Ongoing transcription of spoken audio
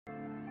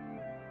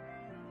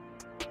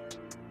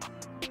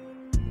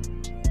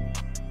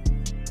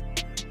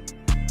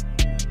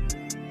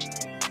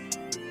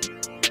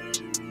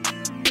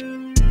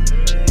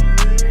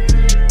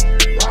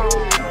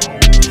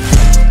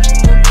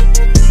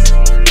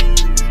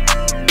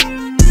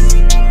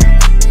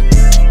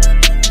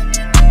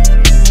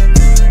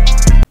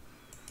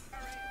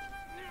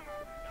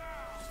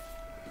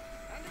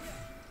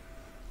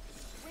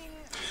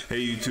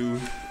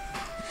YouTube?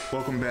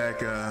 Welcome back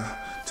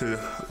to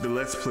the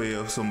Let's Play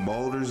of some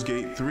Baldur's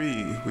Gate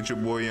 3 with your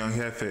boy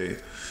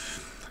ITzYOungJefe.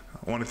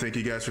 I want to thank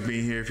you guys for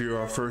being here. If you're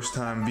our first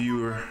time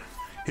viewer,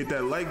 hit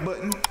that like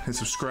button and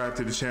subscribe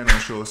to the channel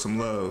and show us some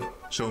love.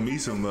 Show me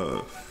some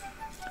love.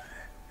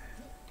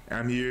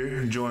 I'm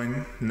here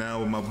joined now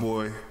with my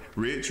boy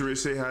Rich. Rich,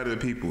 say hi to the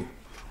people.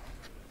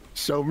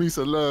 Show me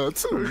some love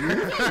too.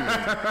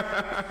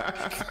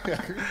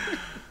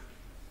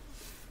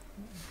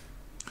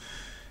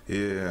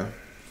 Yeah.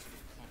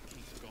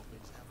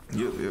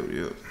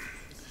 Yep.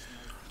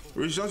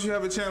 Rich, don't you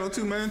have a channel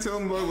too, man? Tell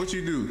them about what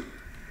you do.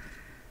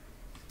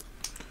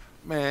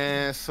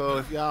 Man, so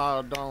if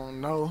y'all don't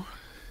know,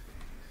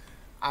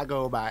 I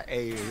go by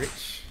A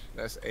Rich.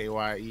 That's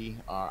AYERICHH.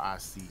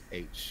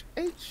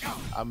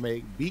 I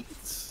make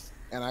beats,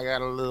 and I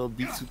got a little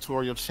beat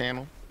tutorial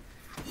channel.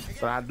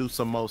 But I do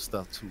some more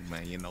stuff too,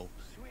 man. You know,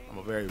 I'm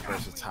a very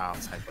versatile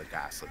type of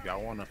guy. So if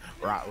y'all wanna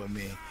rock with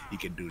me, you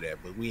can do that.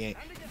 But we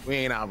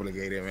ain't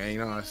obligated, man. You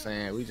know what I'm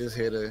saying? We just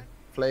here to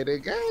play the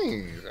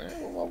games,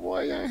 man. With my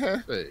boy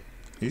ITzYOungJefe.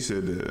 He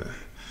said,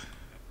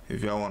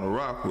 if y'all wanna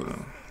rock with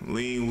him,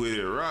 lean with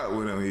it, rock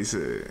with him. He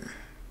said.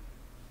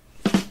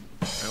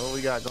 And what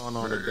we got going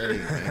on today,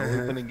 man? What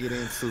we gonna get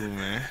into,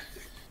 man?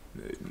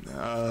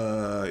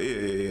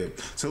 Yeah.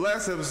 So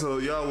last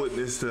episode, y'all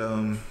witnessed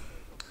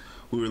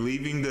we were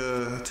leaving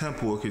the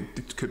temple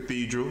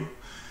cathedral,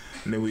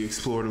 and then we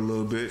explored a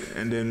little bit,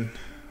 and then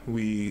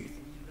we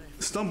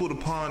stumbled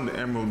upon the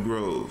Emerald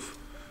Grove.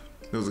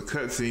 There was a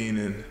cutscene,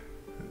 and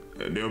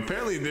they're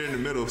in the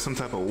middle of some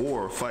type of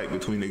war or fight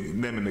between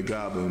them and the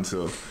goblins.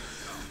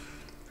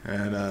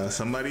 And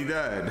somebody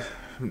died.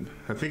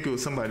 I think it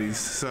was somebody's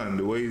son.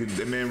 The way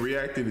that man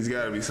reacted, it's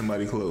got to be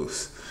somebody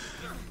close.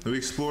 We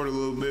explored a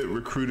little bit,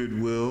 recruited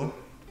Will,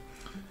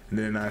 and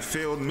then I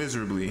failed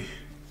miserably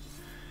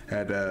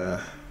at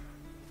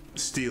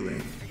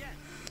stealing.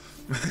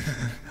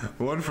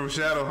 One from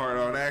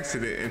Shadowheart on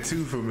accident, and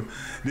two from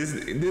this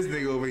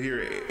nigga over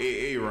here,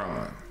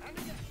 Aaron.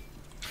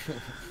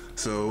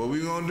 So what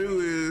we gonna do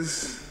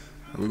is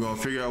we're gonna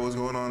figure out what's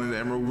going on in the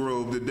Emerald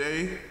Grove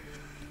today.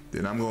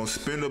 Then I'm gonna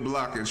spin the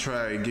block and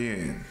try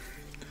again.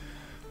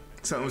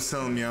 Something's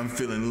telling me I'm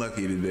feeling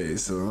lucky today,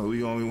 so we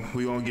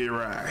gonna get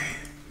right.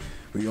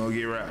 We gonna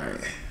get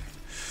right.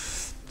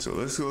 So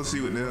let's go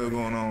see what the hell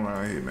going on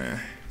around here, man.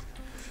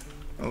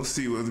 Let's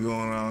see what's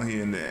going on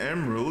here in the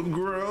Emerald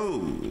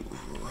Grove.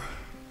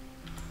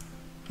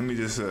 Let me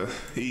just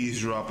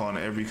eavesdrop on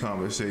every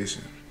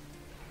conversation.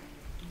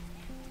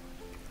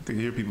 I can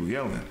hear people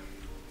yelling.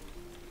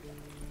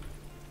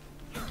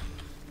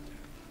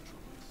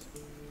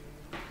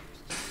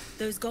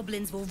 Those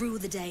goblins will rue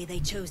the day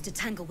they chose to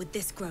tangle with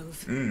this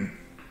grove.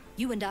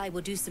 You and I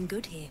will do some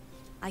good here.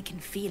 I can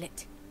feel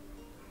it.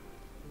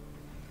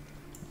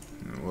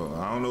 Well,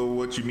 I don't know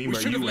what you mean by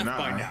you and I.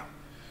 By now.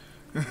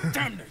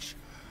 Damnation.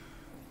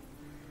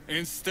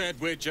 Instead,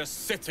 we're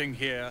just sitting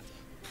here,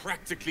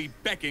 practically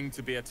begging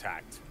to be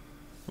attacked.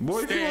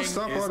 Boy, if you don't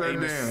stop all that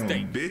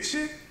damn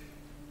bitching,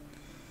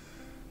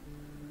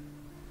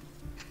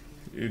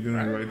 you're doing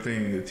the right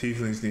thing. The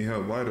tieflings need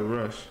help. Why the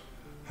rush?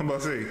 I'm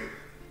about to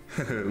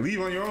say,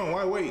 leave on your own.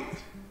 Why wait?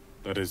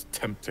 That is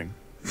tempting.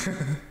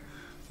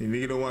 You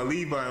nigga don't want to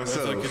leave by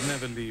himself. But I could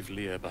never leave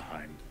Leah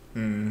behind.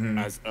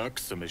 As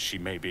irksome as she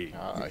may be.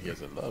 He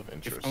has a love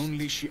interest. If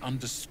only she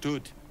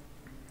understood.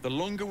 The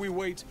longer we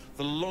wait,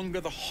 the longer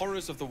the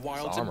horrors of the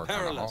wilds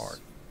imperil us.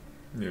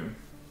 Yeah.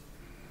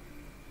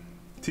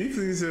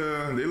 Tieflings,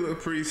 they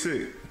look pretty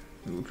sick.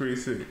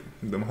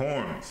 Them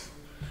horns.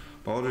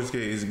 Baldur's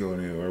Gate isn't going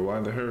anywhere.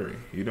 Why the hurry?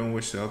 You don't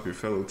wish to help your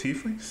fellow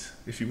tieflings?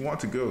 If you want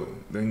to go,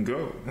 then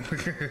go.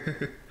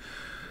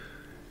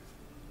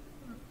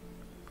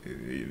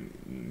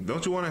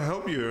 Don't you want to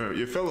help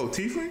your fellow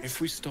tieflings? If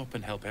we stop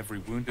and help every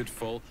wounded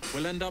foe,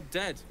 we'll end up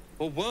dead.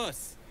 Or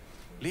worse.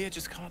 Leah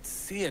just can't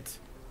see it.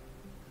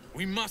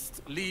 We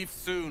must leave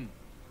soon.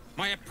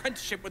 My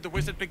apprenticeship with the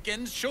wizard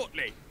begins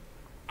shortly.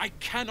 I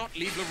cannot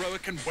leave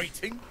Leroican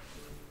waiting.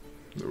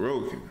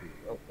 Leroican?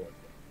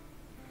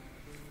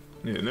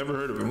 Yeah, never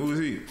heard of him. Who is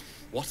he?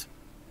 What?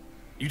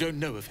 You don't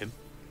know of him?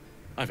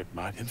 I've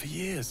admired him for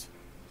years.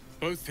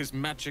 Both his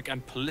magic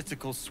and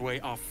political sway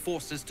are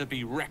forces to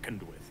be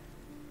reckoned with.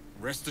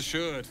 Rest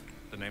assured,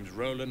 the names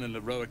Roland and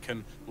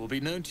Leroican will be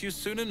known to you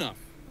soon enough.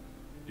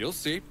 You'll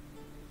see.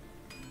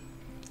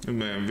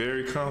 Man,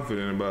 very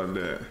confident about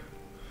that.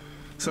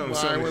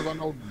 Something. What about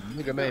no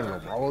nigga named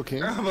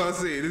Leroican? I'm about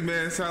to say, this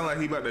man sound like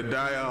he about to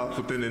die off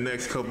within the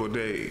next couple of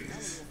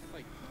days.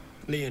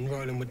 Lee and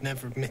Roland would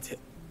never admit it,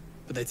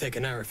 but they take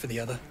an arrow for the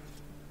other.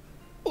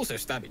 Also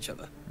stab each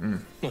other.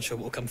 Not sure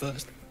what will come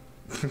first.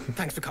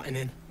 Thanks for cutting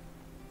in.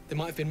 There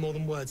might have been more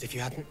than words if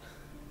you hadn't.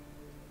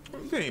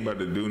 They ain't about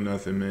to do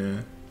nothing,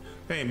 man.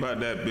 They ain't about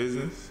that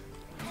business.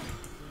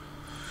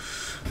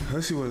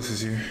 Let's see what else is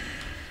here.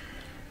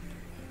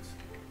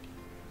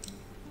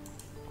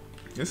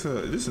 This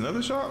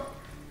another shop?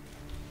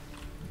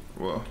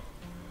 Well,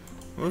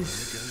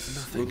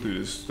 let's go through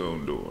this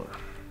stone door.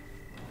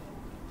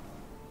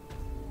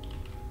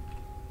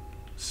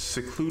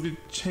 secluded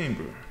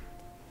chamber.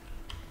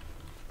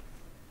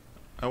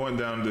 I went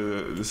down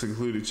to the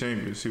secluded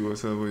chamber to see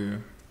what's up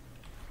here.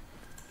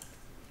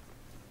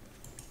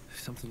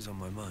 Something's on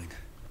my mind.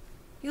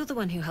 You're the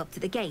one who helped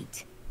at the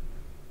gate.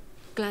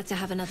 Glad to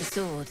have another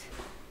sword.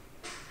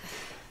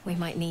 We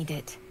might need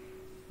it.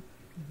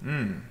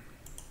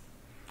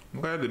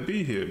 Glad to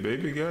be here,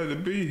 baby. Glad to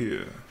be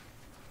here.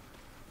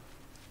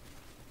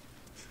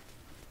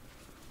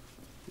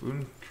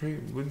 Wooden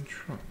crate, wooden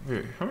trunk.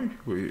 Wait, how many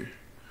people are here?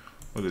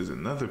 Oh, there's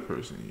another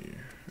person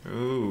here.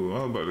 Oh,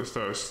 I'm about to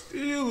start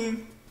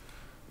stealing.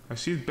 I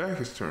see his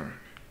back is turned.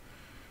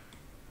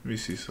 Let me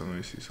see something. Let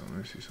me see something.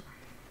 Let me see something.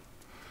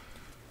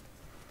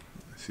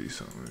 Let me see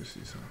something. Let me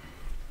see something.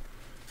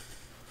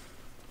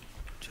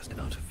 Just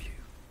out of view.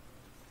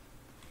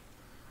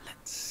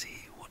 Let's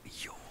see what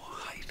you're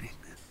hiding.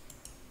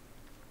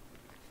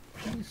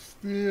 He's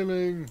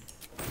stealing.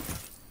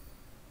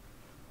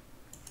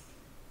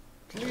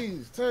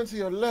 Please, turn to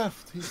your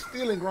left. He's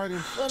stealing right in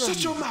front of you.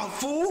 Shut your mouth,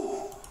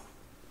 fool!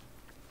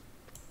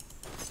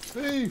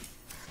 Thief!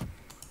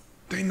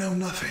 They know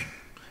nothing,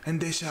 and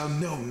they shall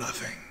know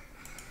nothing.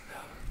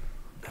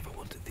 Never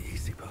wanted the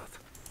easy path.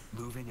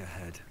 Moving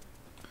ahead.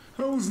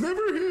 I was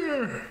never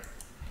here.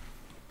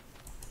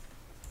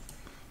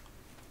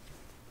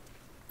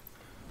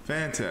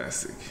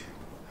 Fantastic.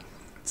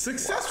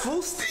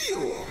 Successful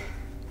steal.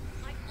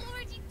 I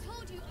already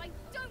told you I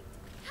don't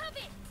have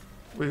it.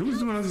 Wait, who's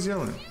doing all this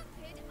yelling?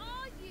 Stupid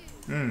are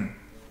you?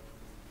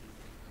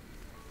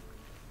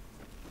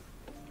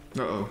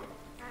 Uh-oh.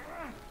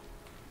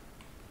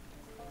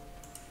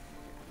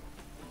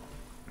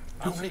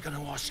 Only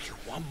gonna ask you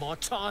one more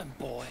time,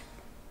 boy.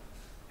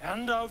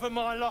 Hand over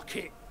my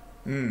locket.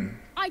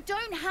 I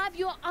don't have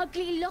your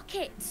ugly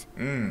locket.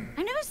 I've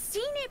never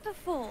seen it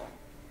before.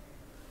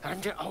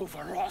 Hand it over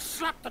or I'll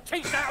slap the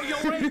teeth out of your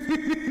head.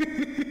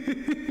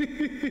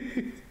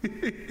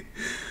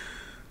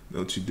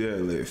 Don't you dare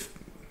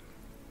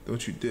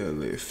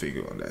lay a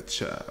finger on that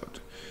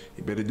child.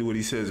 You better do what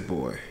he says,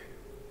 boy.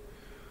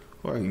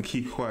 Or I can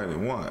keep quiet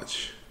and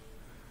watch.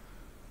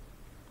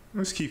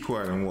 Let's keep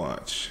quiet and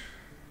watch.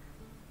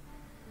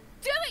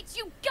 Do it,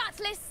 you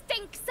gutless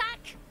stink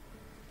sack!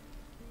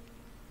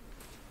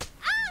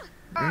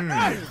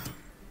 Ah!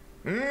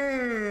 Knew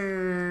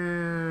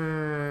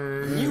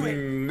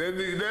it.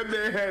 That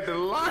man had to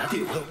lock it.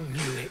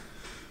 Knew it.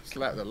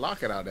 Slap the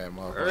locket out that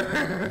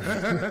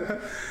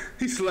motherfucker.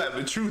 He slapped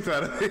the truth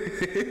out of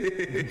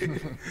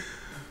it.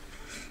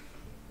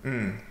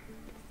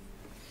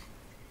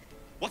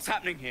 What's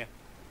happening here?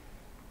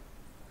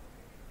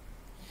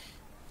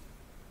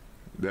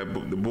 The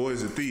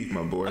boy's a thief,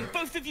 my boy. And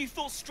both of you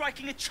thought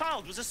striking a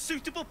child was a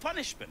suitable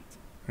punishment.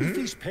 If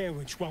his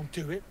parents won't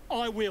do it,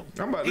 I will.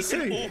 I'm about to He's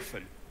an say.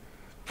 orphan.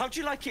 How'd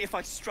you like it if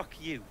I struck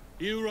you?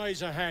 You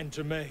raise a hand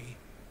to me.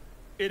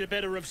 It'd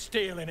better have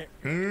stealing it.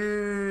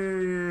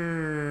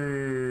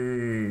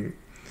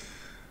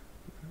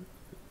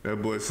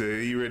 That boy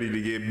said he ready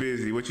to get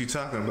busy. What you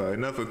talking about?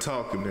 Enough of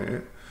talking,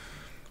 man.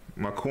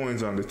 My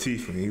coin's on the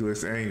teeth and he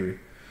looks angry.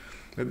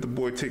 Let the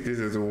boy take this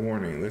as a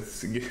warning.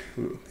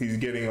 He's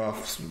getting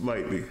off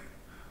lightly.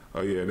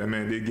 Oh yeah, that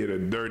man did get a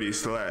dirty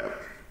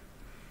slap.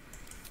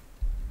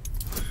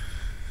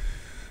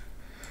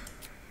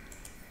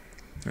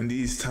 In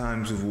these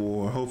times of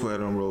war, hopefully I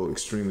don't roll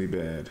extremely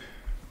bad.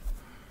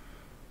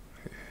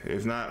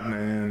 If not,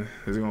 man,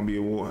 there's gonna be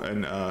a war,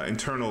 an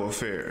internal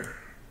affair.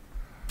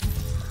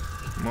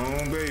 Come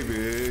on,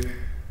 baby.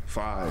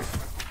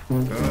 5.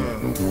 Come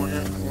on,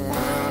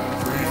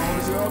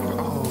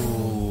 oh.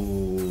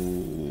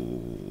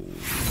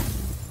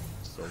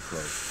 So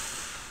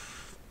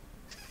close.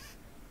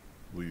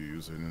 Will you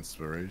use an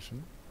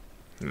inspiration?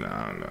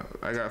 Nah.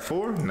 I got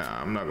 4?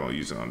 Nah, I'm not gonna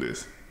use it on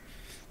this.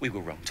 We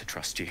were wrong to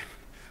trust you.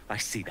 I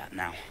see that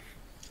now.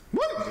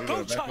 What? You Go,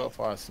 better back child. up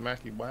before I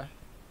smack you, boy.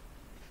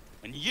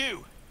 And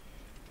you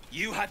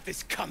had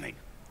this coming.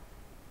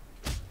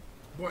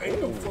 Boy,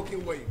 ain't no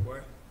fucking way, boy.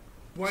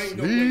 Boy, ain't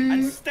no way.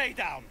 And stay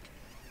down.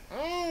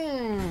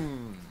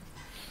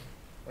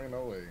 Ain't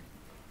no way.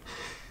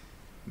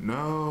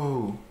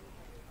 No.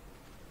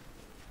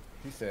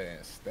 He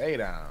said, stay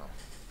down.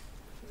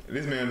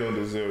 This man don't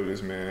deserve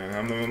this, man.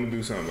 I'm gonna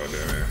do something about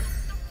that, man.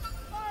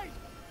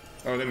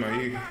 Oh, they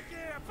might. Back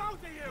here, both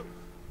of you.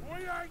 We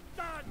ain't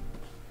done.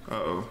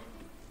 Uh-oh.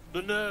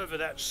 The nerve of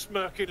that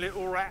smirking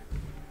little rat.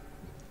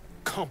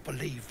 Can't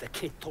believe the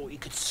kid thought he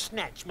could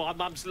snatch my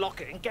mum's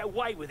locket and get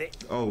away with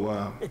it. Oh,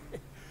 wow.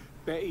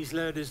 Bet he's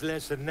learned his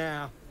lesson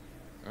now.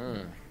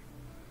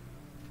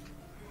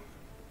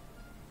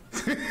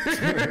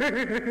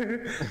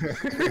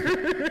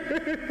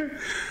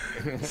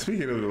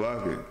 Speaking of the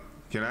locket,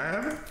 can I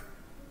have it?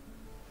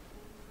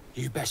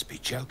 You best be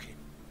joking.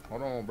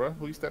 Hold on, bro.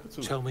 Who you stepping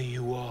to? Tell me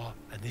you are,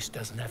 and this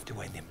doesn't have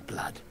to end in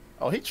blood.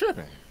 Oh, he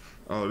tripping.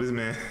 Oh, this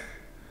man.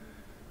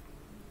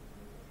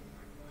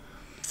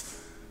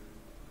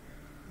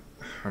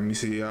 Let me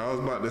see. I was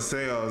about to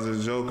say I was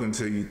just joking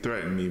until you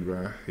threatened me,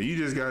 bro. You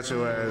just got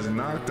your ass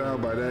knocked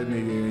out by that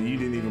nigga and you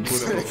didn't even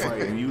put up a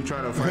fight. And you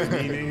trying to fight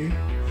me, nigga?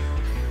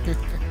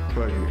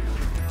 Fuck it.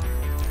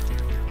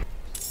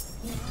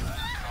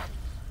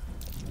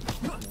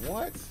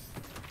 What?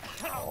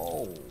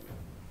 Oh.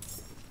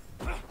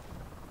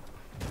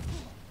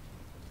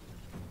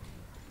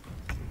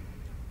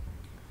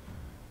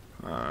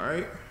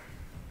 Alright.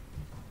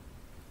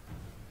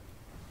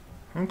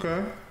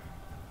 Okay.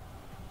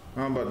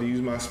 I'm about to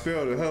use my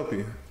spell to help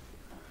you.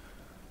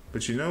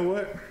 But you know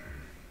what?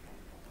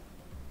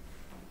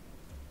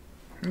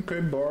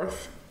 Okay,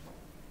 Barth.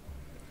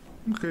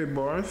 Okay,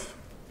 Barth.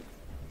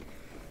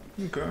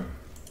 Okay.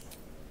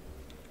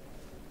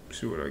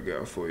 See what I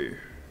got for you.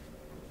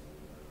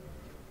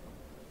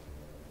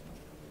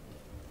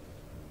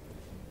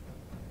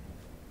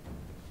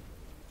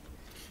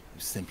 You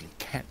simply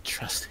can't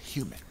trust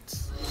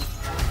humans.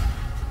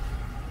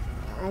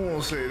 I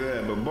won't say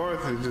that, but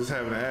Barth is just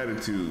having an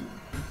attitude.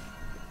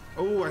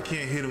 Oh, I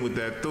can't hit him with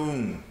that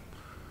thum.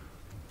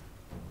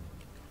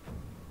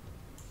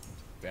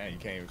 Damn, you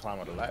can't even climb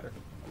on the ladder.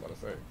 I'm about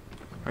to say.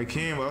 I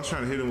can, but I was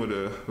trying to hit him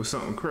with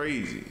something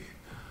crazy.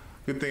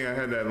 Good thing I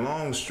had that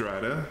long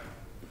strider.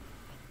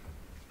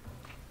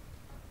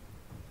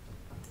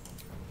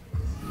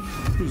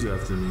 Who's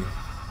after me?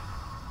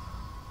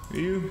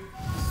 You?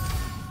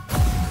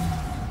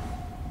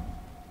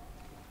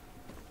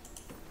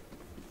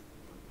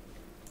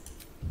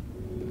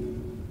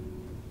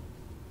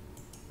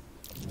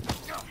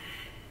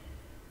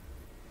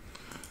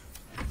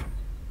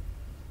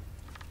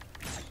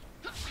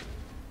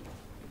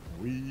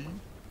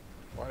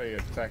 Why they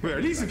attacking? Wait,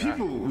 are these the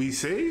people we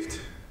saved?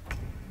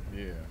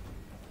 Yeah.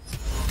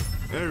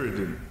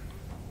 Eridan.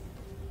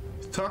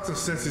 Talk some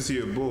sense into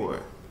your boy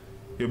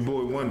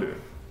Wonder.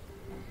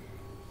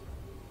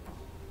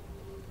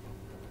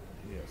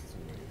 Yes, too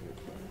many hit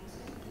points.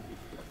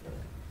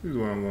 This is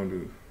what I'm gonna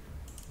do.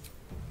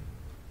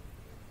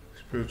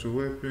 Spiritual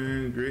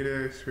weapon, great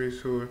axe, great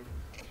sword.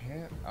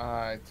 Can't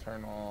I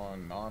turn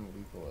on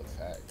non-lethal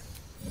attacks?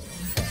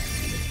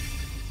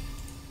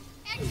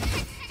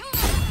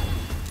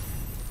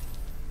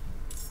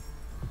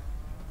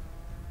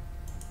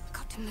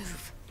 Got to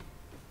move.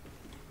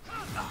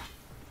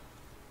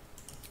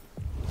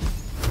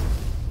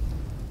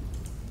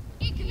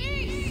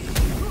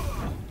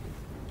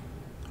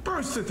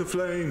 Burst into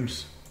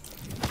flames.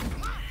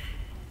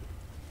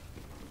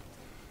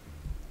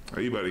 Oh,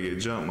 you about to get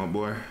jumped, my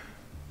boy.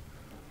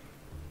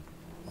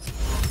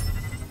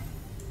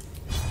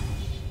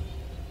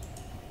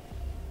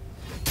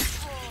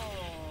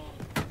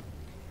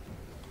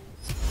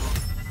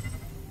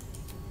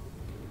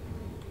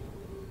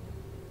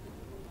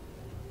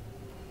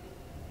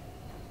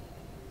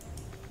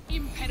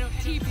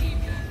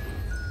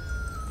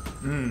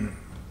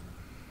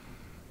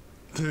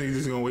 I think he's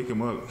just gonna wake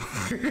him up.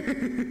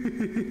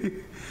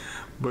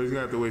 But he's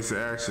gonna have to waste the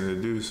action to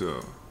do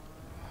so.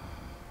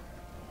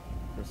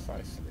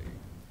 Precisely.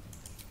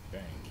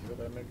 Dang, kill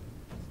that nigga.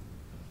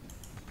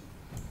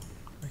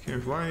 I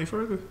can't fly any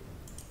further.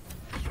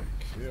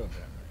 Kill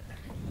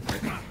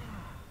that man.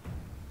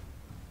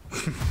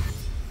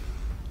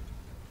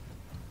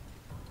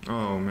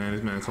 Oh man,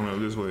 this man coming up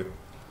this way.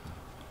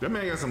 That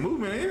man got some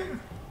movement, ain't it?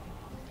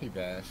 He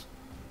dashed.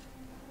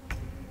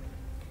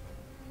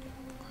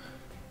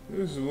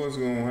 This is what's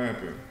gonna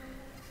happen.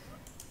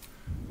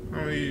 I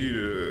need you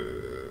to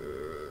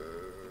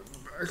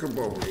back up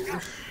over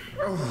here.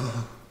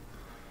 Oh.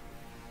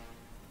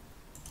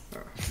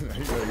 He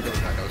really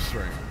don't got no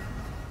strength.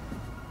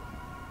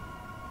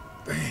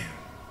 Damn.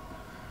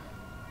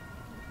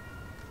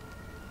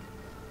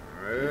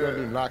 You gonna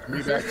do knock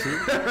me back too?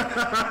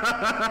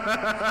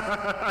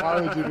 Why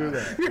would you do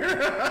that?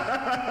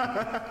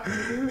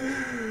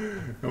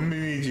 I'm gonna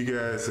need you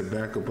guys to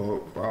back up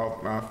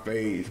off my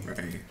face,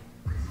 man.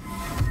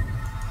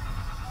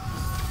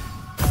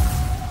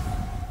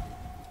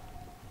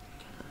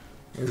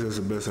 I guess that's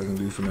the best I can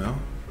do for now.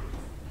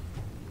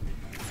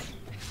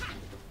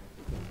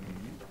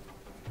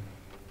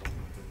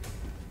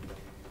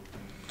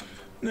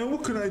 Now,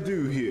 what can I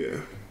do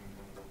here?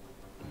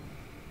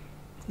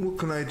 What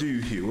can I do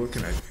here? What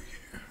can I do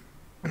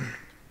here?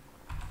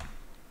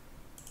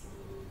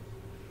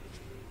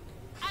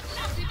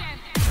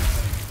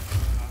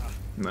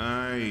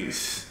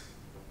 Nice.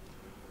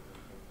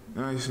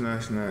 Nice,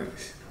 nice,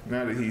 nice.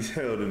 Now that he's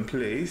held in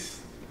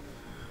place.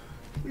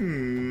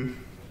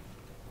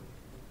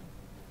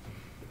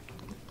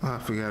 Oh, I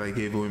forgot I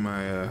gave away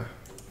my,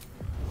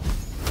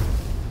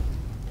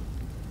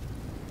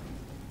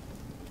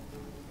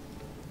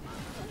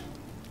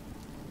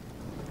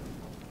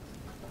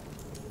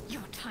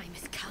 Your time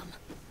has come.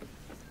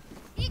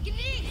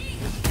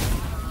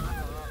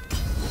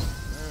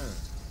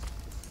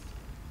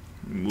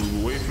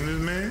 Move away from this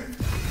man.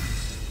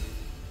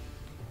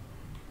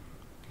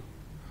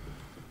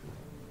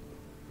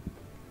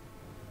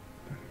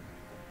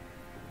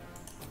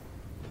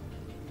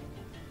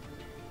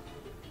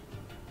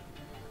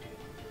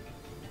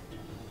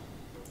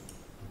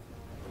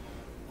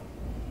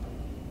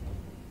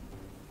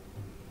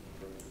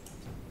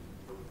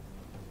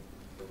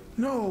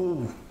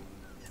 No.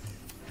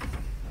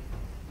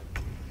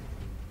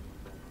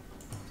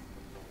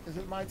 Is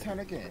it my turn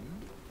again?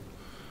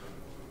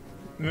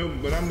 No,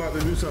 but I'm about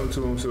to do something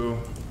to him, so.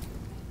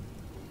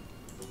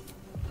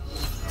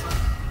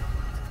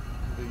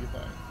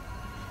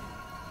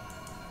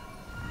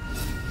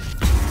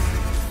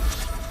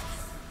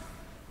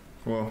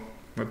 Well,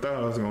 I thought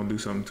I was gonna do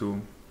something to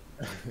him.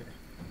 If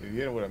you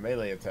hit him with a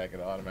melee attack,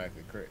 it'll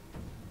automatically crit.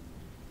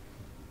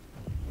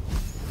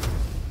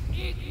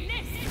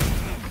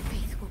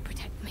 Faith will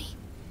protect me.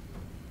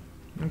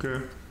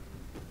 Okay.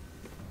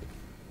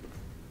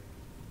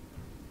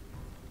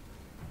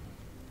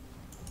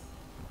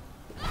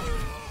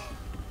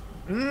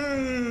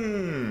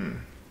 Mmm.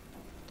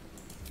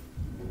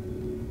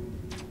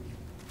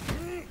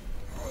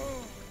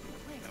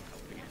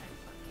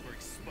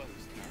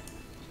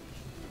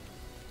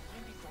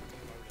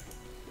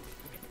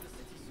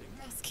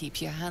 Just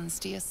keep your hands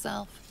to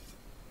yourself.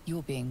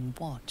 You're being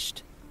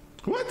watched.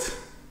 What?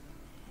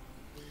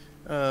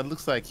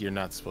 Looks like you're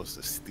not supposed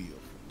to steal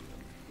from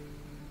them.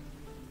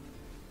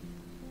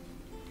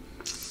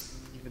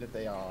 Even if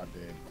they are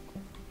dead.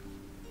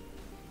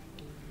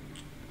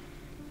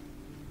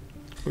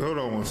 Hold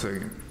on one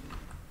second.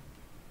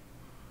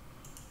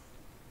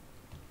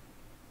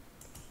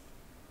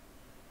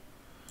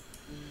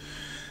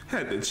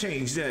 Had to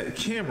change that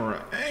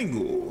camera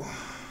angle.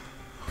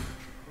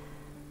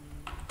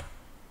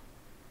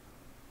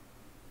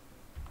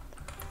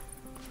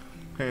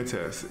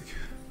 Fantastic.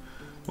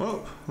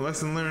 Well,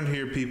 lesson learned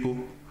here, people.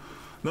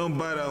 Don't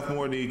bite off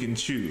more than you can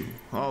chew.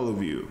 All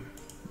of you.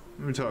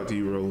 Let me talk to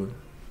you, Roland.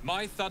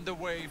 My thunder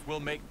wave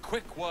will make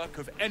quick work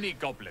of any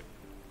goblin.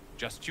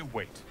 Just you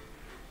wait.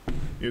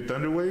 Your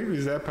thunder wave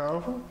is that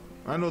powerful?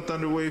 I know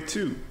thunder wave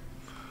too.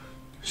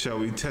 Shall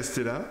we test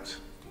it out?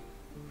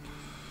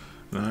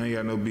 No, I ain't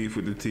got no beef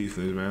with the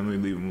tieflings, man. Let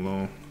me leave them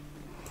alone.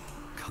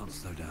 Can't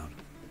slow down.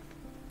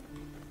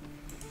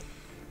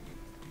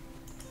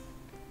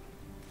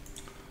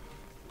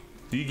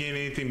 Do you gain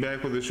anything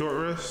back with a short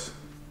rest?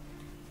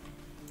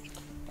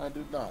 I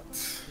do not.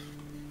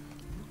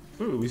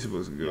 Where are we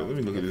supposed to go? Let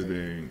me look at this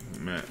dang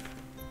map.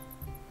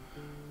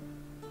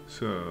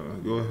 So,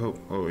 go help.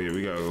 Oh, yeah,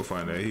 we gotta go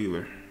find that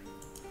healer.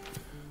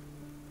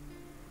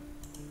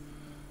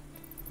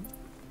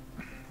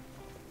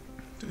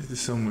 There's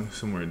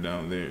somewhere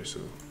down there, so.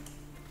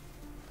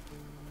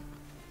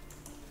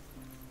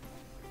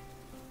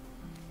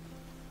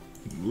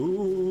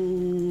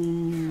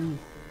 Ooh.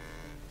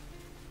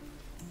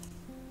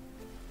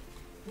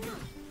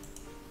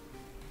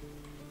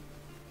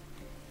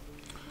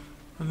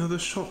 Another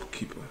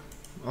shopkeeper.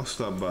 I'll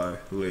stop by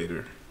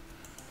later.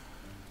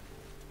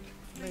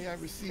 May I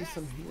receive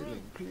some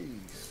healing,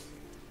 please?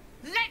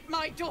 Let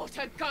my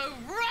daughter go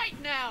right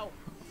now!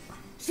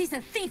 She's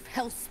a thief,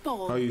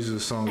 hellspawn. I'll use the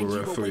song of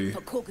ref for you.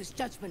 For Korga's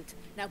judgment.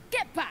 Now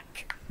get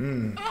back!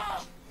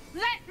 Oh,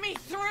 let me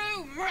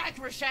through,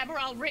 Mragrasham, or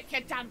I'll rip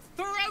your damn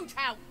throat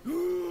out!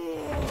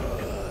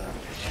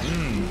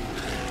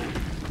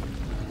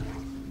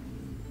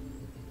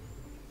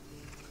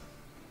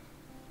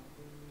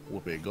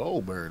 Whoopi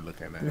Goldberg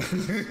looking at.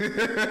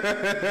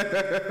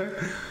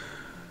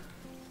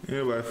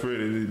 Anybody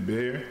afraid of this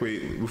bear?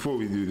 Wait, before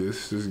we do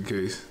this, just in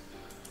case.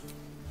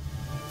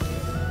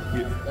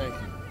 Yeah. Thank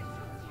you.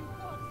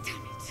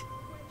 Damn it!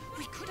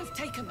 We could have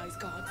taken those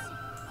guards.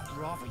 I'd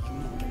rather you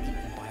not get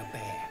eaten by a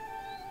bear.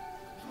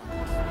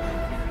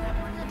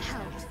 That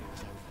helped.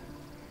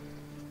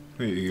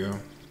 There you go.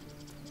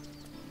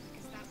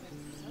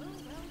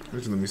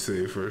 Just let me say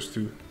it first,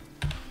 too.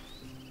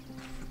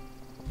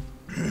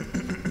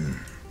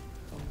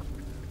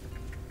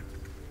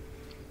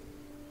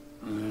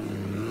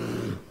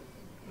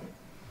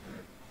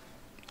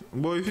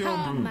 Boy, if you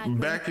don't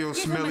back your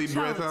smelly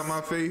breath out my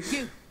face.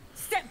 You,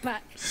 step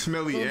back.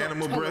 Smelly We'll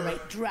animal not breath.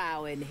 tolerate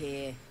drow in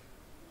here.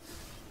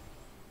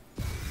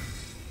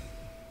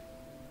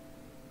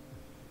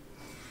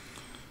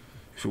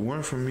 If it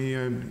weren't for me,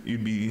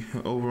 you'd be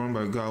overrun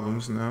by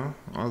goblins now.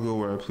 I'll go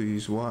where I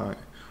please. Why?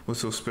 What's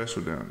so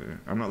special down there?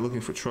 I'm not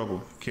looking for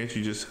trouble. Can't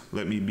you just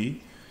let me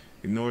be?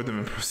 Ignore them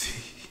and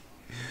proceed.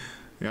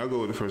 Yeah, I'll go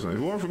with the first one.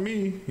 If it weren't for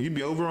me, you'd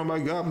be overrun by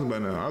goblins by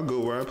now. I'll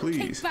go where I please.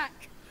 Kick back.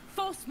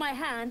 Force my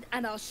hand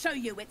and I'll show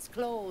you its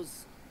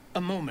claws.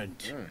 A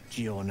moment,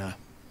 Giona.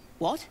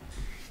 What?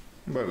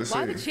 I'm about to say.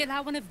 Why would she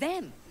allow one of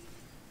them?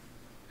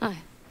 I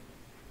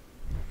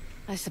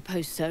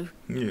suppose so.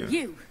 Yeah.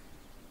 You.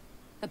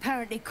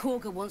 Apparently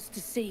Korga wants to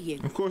see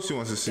you. Of course he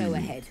wants to see Go me.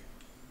 ahead.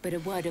 But a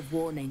word of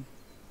warning.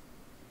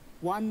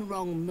 One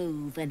wrong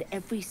move and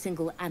every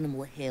single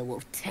animal here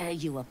will tear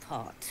you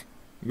apart.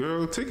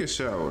 Girl, take a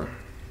shower.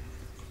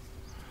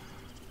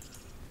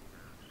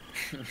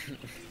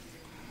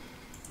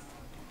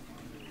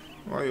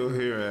 Why your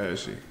hair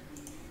ashy?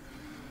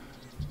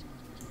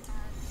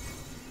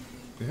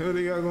 The hell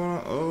they got going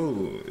on?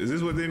 Oh, is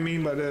this what they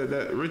mean by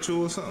that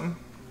ritual or something?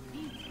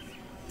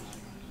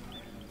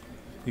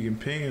 You can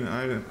ping an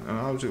item, an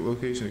object,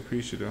 location, a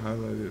creature to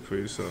highlight it for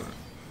yourself.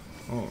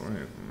 Oh,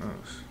 right,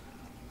 mouse.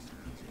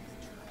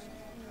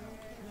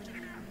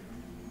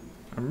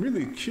 I'm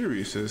really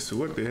curious as to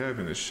what they have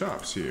in the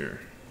shops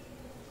here.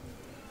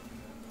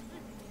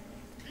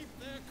 Keep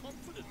their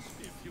confidence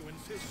if you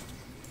insist.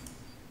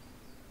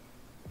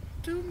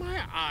 Do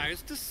my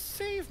eyes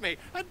deceive me?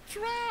 A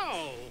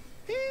drow!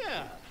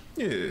 Here!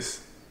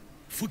 Yes.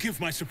 Forgive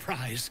my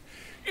surprise.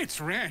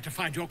 It's rare to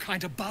find your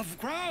kind above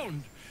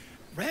ground.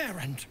 rare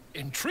and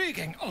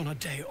intriguing on a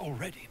day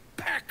already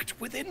packed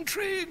with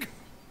intrigue.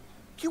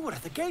 You were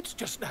at the gates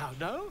just now,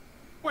 no?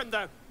 When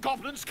the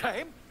goblins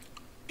came?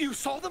 You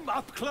saw them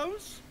up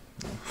close?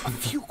 A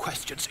few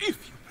questions,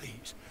 if you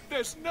please.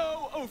 There's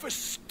no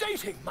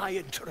overstating my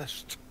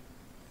interest.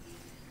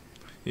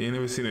 You ain't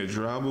never seen a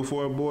drow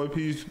before, boy?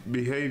 Please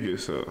behave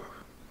yourself.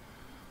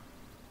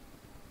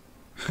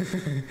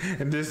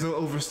 And there's no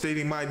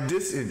overstating my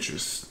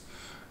disinterest.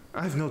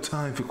 I have no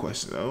time for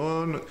questions.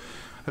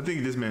 I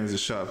think this man is a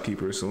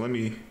shopkeeper, so let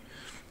me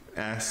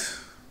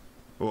answer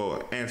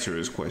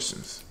his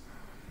questions.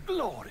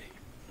 Glory.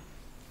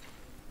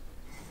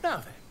 Now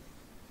then,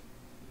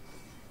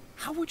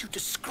 how would you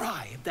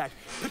describe that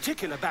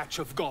particular batch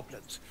of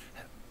goblins?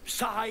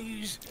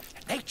 Size,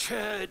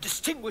 nature,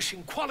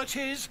 distinguishing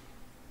qualities?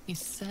 You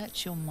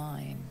search your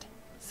mind,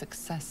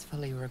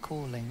 successfully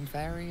recalling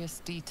various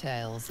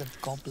details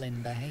of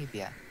goblin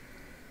behavior.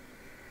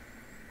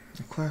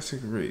 A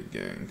classic raid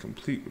gang,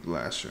 complete with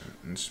lasher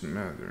and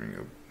smattering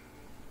of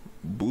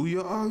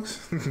booyags.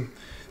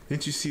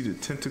 Didn't you see the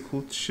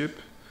tentacled ship?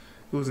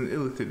 It was an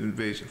illicit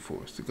invasion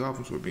force. The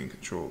goblins were being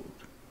controlled.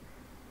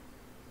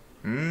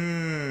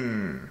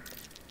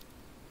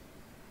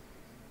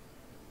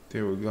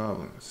 They were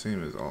goblins,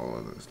 same as all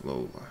others.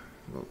 Lowly.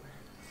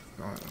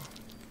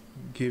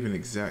 Give an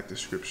exact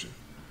description.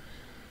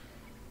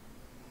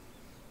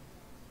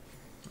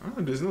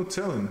 There's no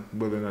telling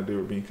whether or not they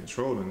were being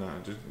controlled or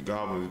not. Just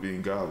goblins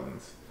being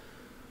goblins.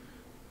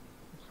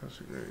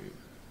 Such a great.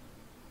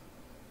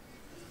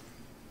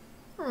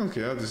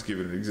 Okay, I'll just give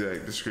it an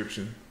exact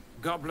description.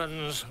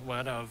 Goblins were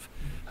of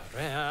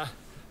rare,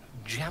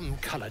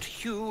 jam-colored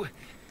hue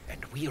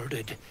and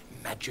wielded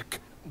magic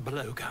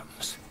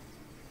blowguns.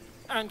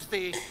 And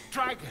the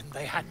dragon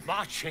they had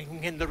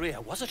marching in the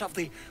rear, was it of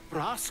the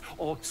brass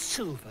or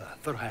silver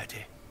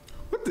variety?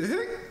 What the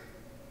heck?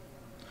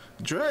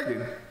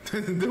 Dragon?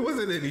 There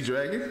wasn't any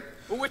dragon.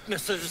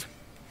 Witnesses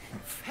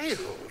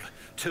failed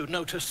to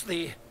notice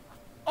the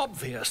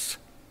obvious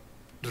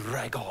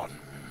dragon.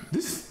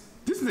 This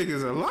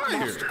nigga's a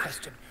liar. Last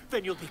question,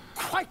 then you'll be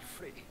quite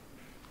free.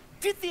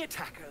 Did the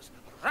attackers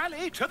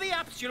rally to the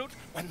absolute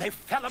when they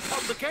fell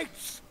upon the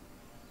gates?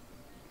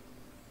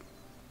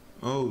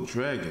 Oh,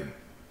 dragon.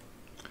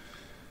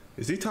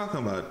 Is he talking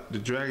about the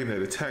dragon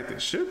that attacked the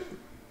ship?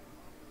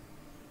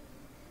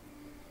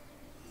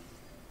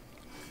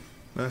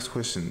 Last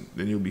question,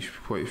 then you'll be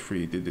quite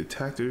free. Did the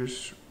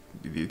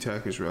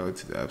attackers rally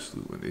to the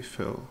absolute when they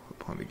fell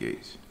upon the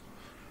gates?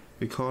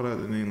 They called out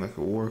the name like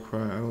a war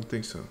cry? I don't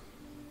think so.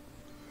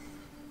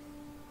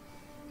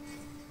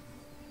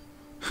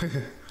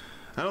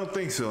 I don't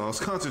think so. I was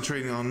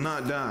concentrating on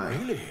not dying.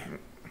 Really?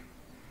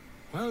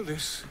 Well,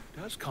 this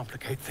does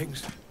complicate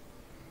things.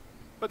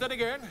 But then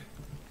again,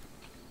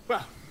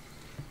 well,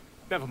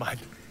 never mind.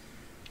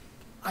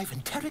 I've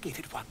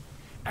interrogated one,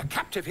 a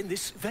captive in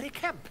this very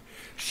camp.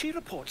 She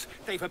reports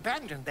they've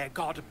abandoned their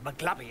god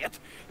Maglabiet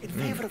in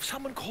favor of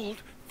someone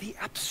called the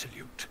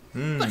Absolute.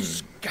 The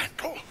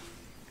scandal.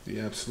 The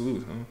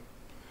Absolute, huh?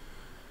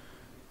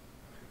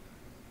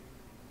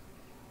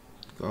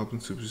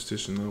 Goblin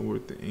superstition not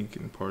worth the ink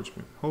and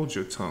parchment. Hold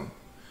your tongue.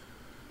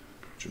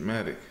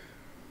 Dramatic.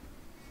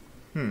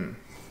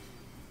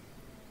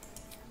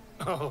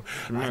 Oh,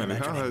 Dramatic.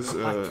 How has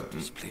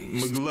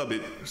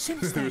Maglabiet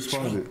Since their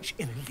responded? change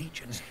in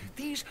allegiance,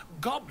 these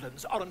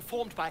goblins are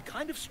informed by a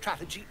kind of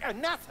strategy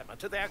anathema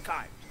to their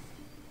kind.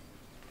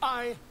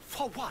 I,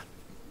 for one,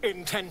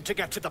 intend to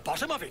get to the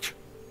bottom of it.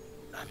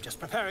 I'm just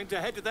preparing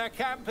to head to their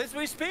camp as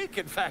we speak,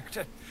 in fact.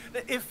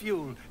 If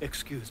you'll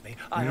excuse me,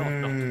 I ought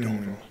not to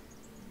dawdle.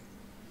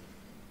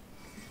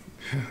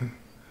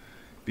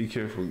 Be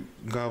careful.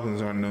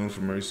 Goblins aren't known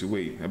for mercy.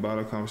 Wait, about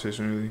our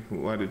conversation earlier?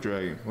 Why the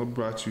dragon? What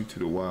brought you to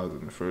the wilds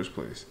in the first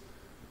place?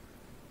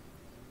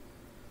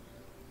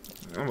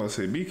 I'm about to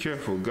say, be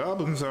careful.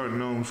 Goblins aren't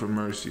known for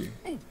mercy.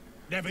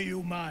 Never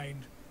you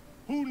mind.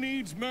 Who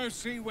needs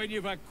mercy when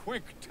you've a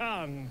quick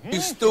tongue? You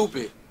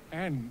stupid.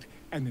 And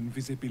an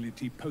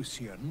invisibility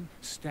potion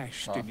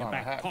stashed in your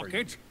back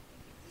pocket.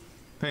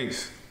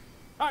 Thanks.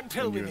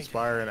 Until when you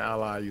inspire an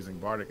ally using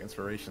bardic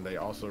inspiration, they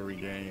also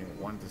regain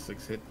 1 to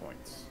 6 hit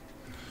points.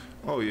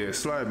 Oh yeah,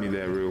 slide me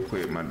that real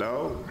quick, my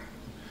dog.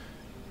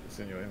 It's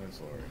in your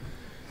inventory.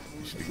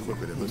 You should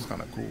equip it. It looks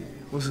kind of cool.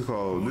 What's it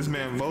called? This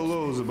man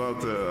Volo is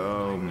about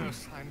to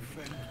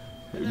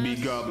be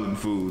goblin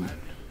food.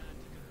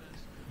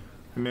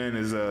 The man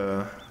is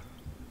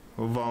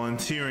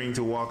volunteering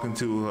to walk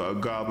into a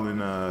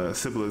goblin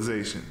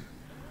civilization.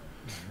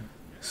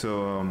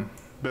 So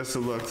best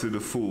of luck to the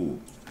fool.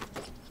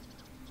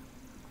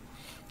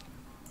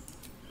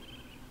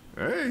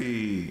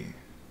 Hey,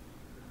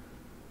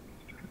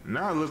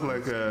 now I look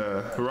like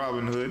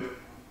Robin Hood.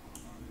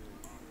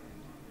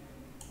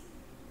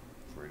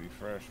 Pretty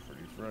fresh,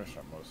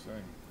 I must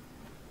say.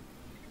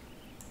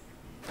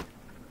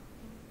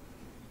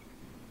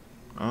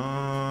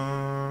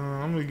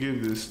 I'm gonna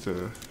give this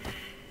to.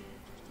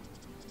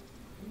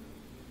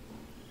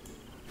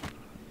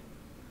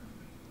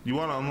 You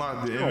want to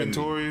unlock the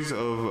inventories of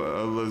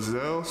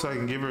Lizelle so I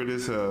can give her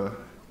this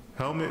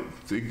helmet.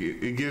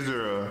 It gives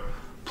her a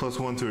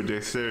 +1 to her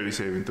dexterity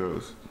saving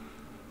throws.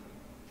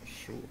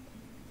 Sure.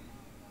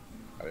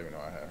 I didn't even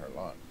know I had her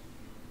locked.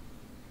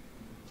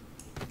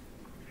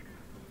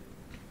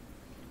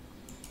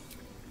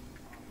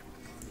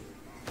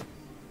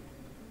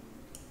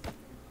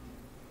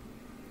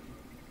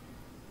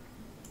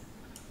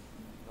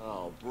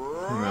 Oh,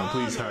 bro. Man,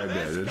 please hide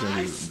that. That thing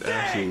is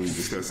absolutely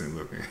disgusting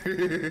looking.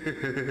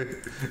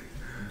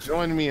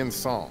 Join me in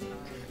song.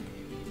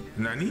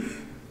 Nani?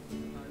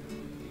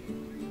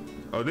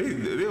 Oh,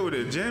 they over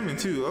there jamming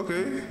too.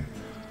 Okay.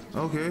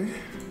 Okay.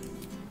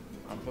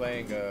 I'm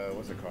playing,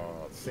 what's it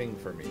called? Sing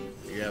For Me.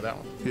 You got that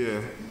one?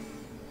 Yeah.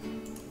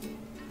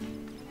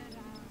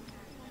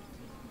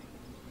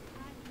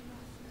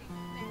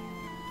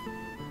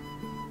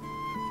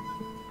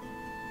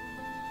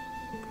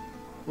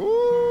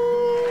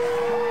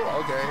 Ooh,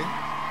 okay.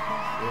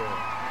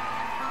 Yeah.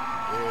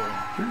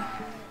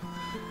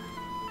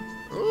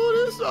 Ooh,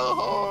 this so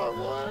hard,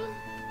 boy.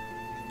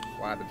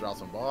 Well, I had to drop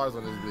some bars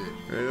on this bit.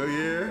 Hell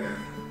yeah.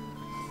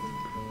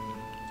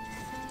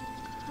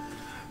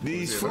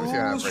 These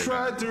fools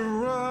tried to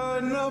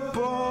run up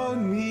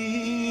on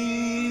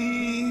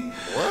me.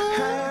 What?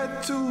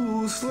 Had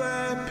to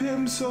slap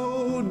him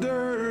so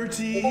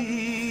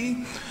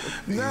dirty.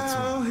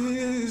 Now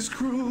his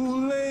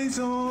crew lays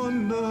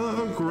on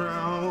the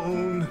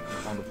ground.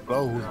 On the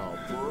floor. Oh,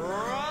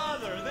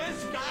 brother,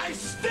 this guy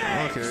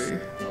stinks. Okay.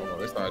 Oh,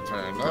 they started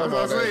turning up. I was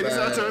about to say, they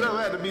started turning up.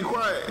 I had to be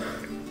quiet.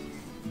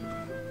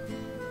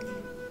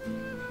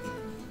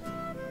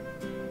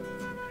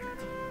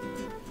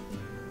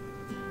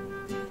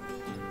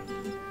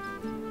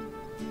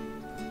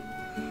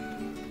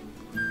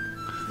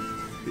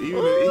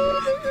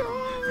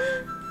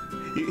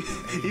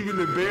 Even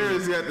the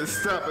bears got to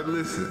stop and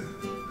listen.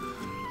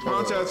 Why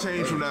don't y'all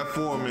change from that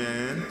form,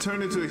 man?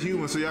 Turn into a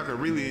human so y'all can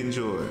really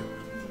enjoy.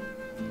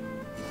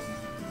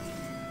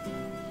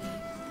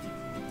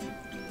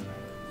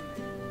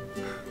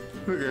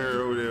 Look at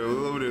her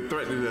over there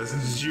threatening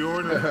us.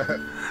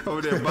 Jordan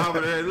over there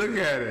bobbing her head. Look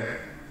at her.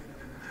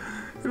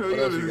 You know, What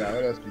else you got?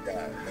 What else you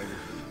got?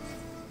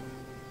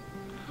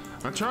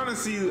 I'm trying to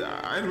see.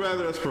 I'd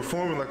rather us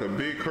performing like a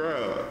big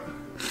crowd.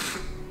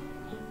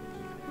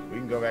 We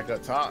can go back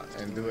up top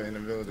and do it in the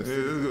middle of the Yeah,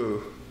 let's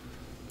go.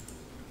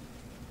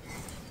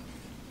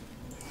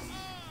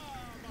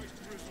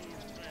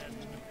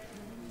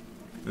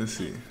 Let's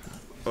see.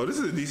 Oh, this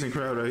is a decent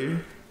crowd right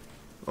here.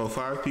 Oh,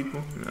 5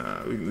 people?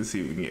 Nah, let's see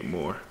if we can get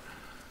more.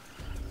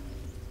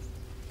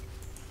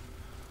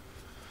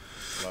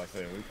 Like I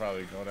said, we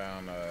probably go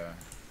down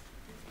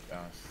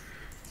down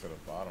to the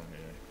bottom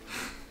here.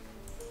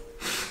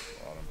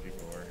 All them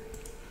people were.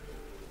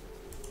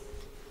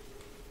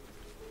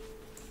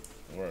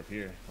 We're up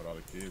here with all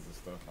the kids and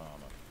stuff. I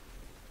don't know.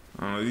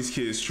 I don't know, these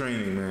kids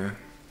training, man.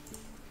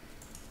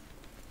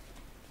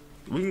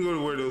 We can go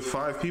to where those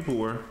 5 people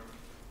were.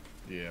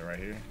 Yeah, right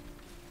here.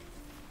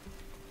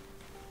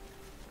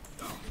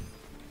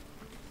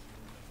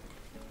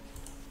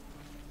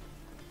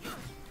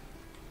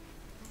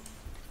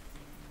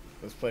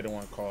 Let's play the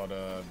one called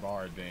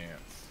Bar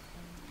Dance.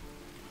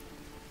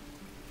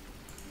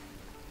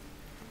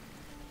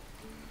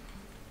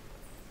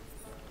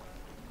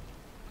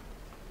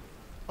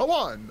 A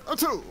 1, a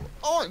 2,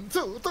 a 1,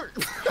 2, 3.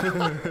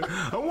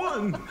 A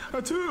 1,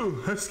 a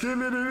 2, a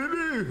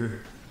skeleton.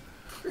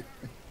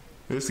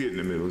 Let's get in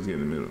the middle. Let's get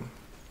in the middle.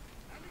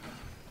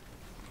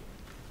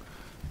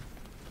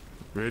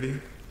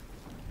 Ready,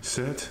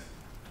 set,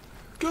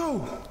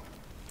 go.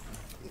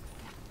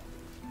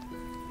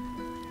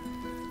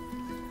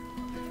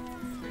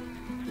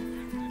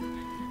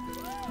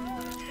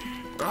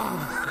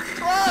 Ah.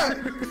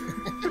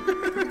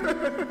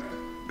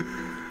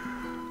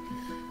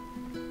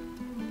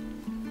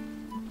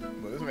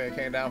 But this man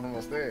came down from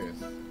the stairs.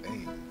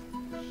 Hey,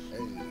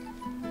 hey.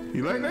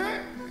 You like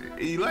that?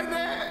 You like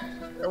that?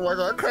 I'm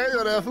going crazy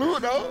on that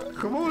flute, though.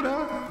 Come on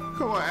now.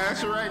 Come on,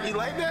 Asherak. You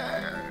like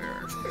that?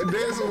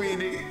 Dance with me,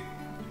 nigga.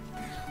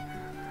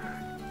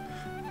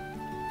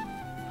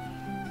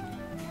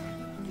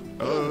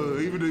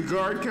 Even the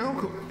guard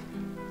count.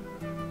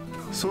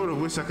 Sort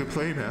of wish I could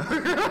play now.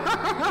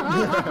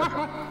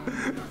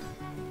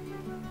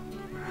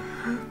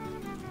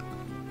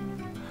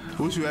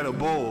 Wish you had a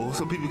bowl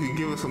so people could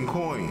give us some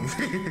coins.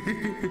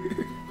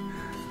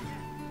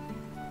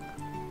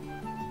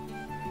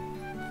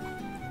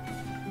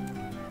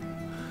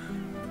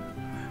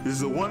 This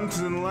is a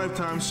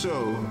once-in-a-lifetime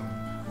show.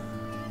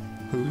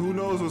 Who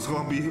knows what's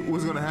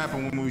gonna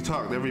happen when we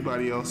talk to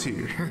everybody else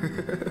here?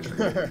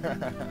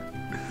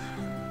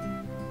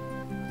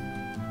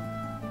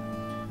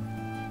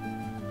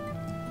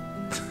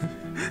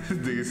 This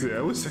nigga said,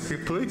 I wish I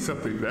could play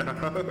something now.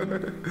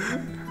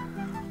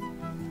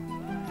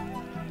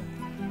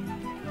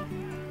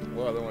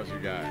 What other ones you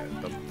got?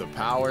 The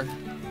power?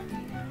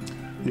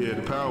 Yeah,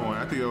 the power one.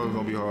 I think that was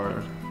gonna be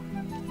hard.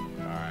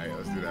 Alright,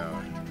 let's do that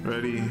one.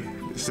 Ready,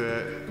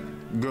 set,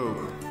 go.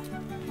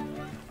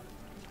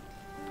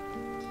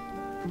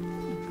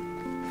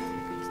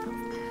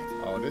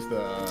 Oh, this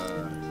the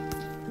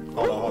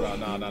Hold on.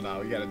 No.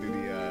 We gotta do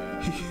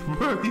the.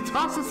 Bro, he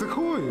tossed us a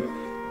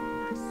coin.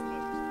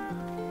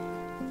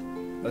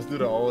 Let's do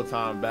the old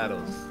time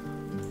battles.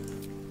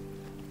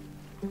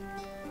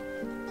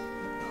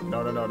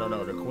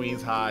 No. The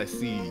Queen's High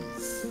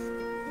Seas.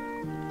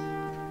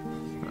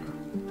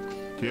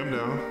 Get him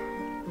down.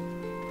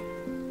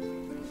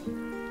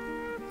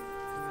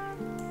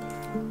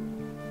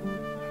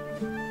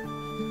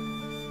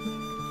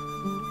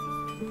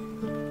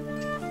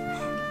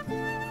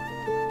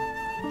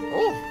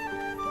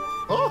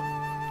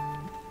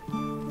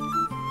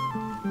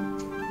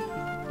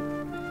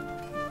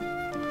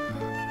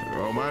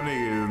 Oh, my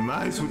nigga is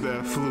nice with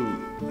that flute.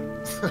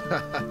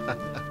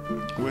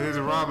 With his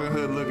Robin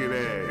Hood looking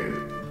ass.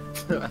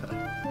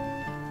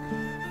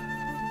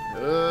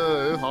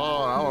 It's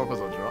hard. I want to put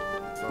some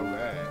drums so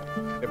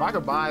bad. If I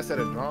could buy a set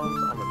of drums,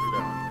 I'm gonna do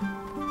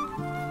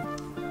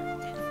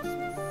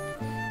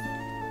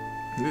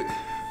that.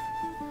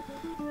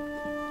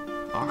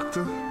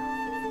 Octa?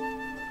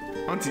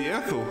 Auntie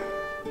Ethel.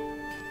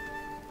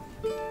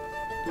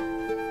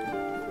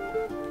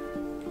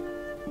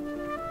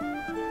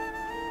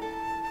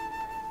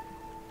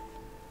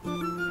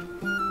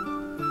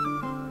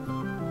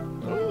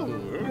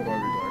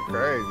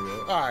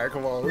 Alright,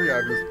 come on, we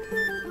gotta do.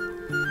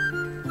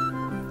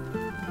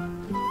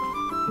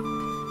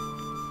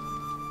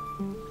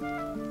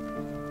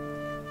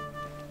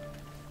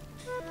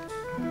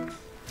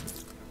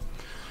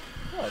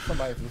 Oh,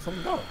 somebody threw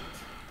some dogs.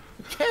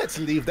 You can't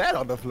leave that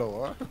on the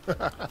floor.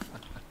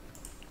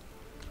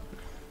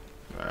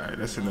 Alright,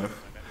 that's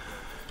enough.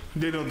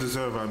 They don't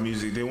deserve our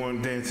music. They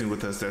weren't dancing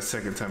with us that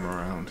second time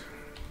around.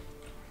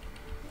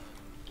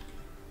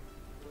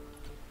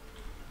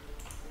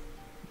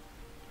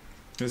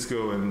 Let's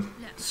go and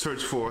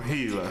search for a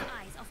healer.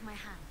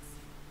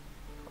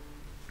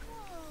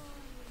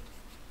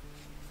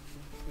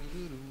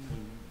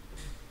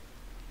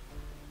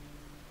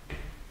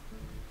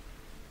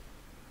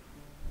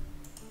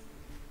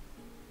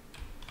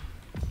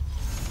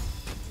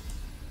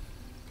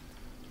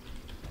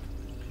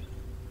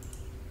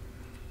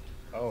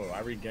 Oh, I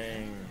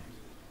regained.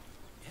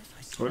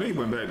 Well, they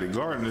went back to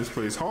guarding this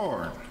place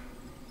hard.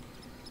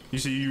 You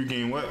see, you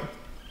regained what?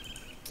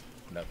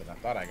 Nothing. I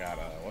thought I got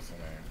what's the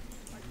name?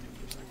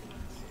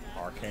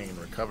 Arcane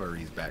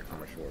recoveries back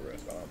from a short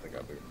rest. I don't think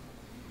I do.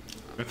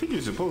 I think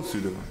you're supposed to,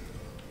 though.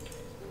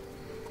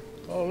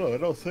 Oh no,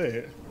 don't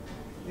say it.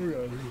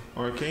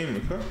 Arcane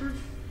recovery?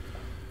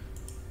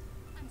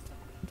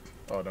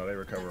 Oh no, they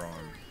recover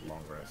on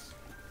long rest.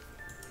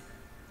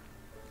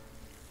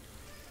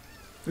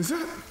 Is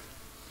that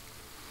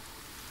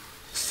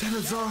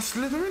Salazar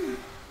Slytherin?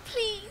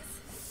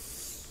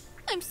 Please.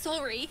 I'm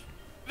sorry.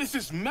 This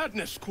is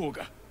madness,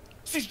 Korga.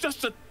 She's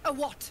just a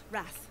what,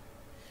 Wrath?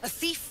 A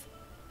thief?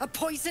 A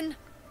poison?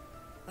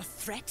 A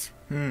threat?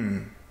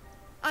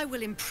 I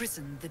will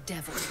imprison the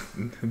devil.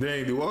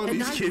 Dang, do all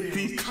these kids,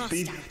 these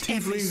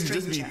tieflings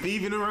just be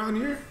thieving around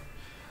here?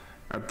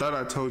 I thought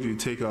I told you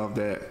to take off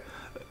that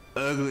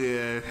ugly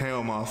ass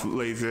helm off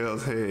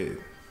Lae'zel's head.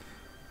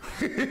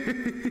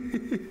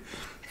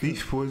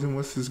 Thief, poison,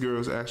 what's this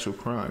girl's actual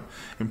crime?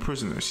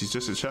 Imprison her, she's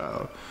just a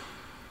child.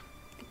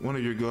 One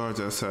of your guards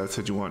outside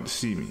said you wanted to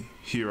see me.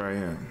 Here I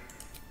am.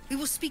 We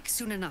will speak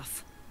soon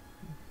enough.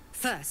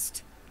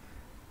 First,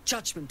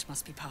 judgment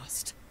must be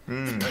passed.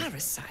 The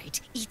parasite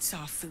eats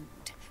our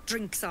food,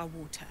 drinks our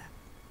water,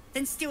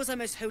 then steals our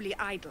most holy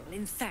idol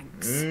in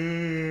thanks.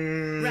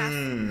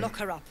 Wrath, lock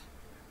her up.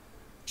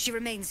 She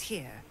remains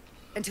here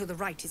until the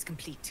rite is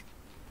complete.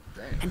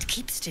 Damn. And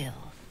keep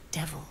still,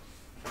 devil.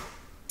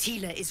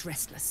 Tila is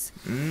restless.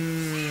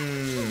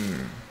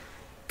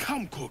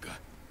 Come, Korga.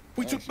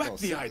 We took back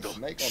the idol.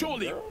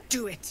 Surely.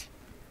 Do it.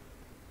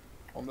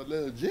 On the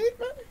little Jeep,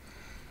 man?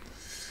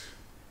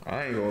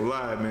 I ain't gonna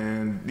lie,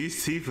 man.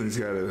 These tieflings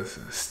got a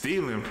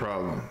stealing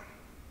problem.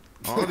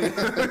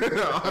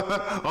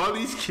 All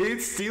these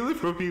kids stealing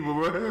from people,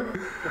 bro.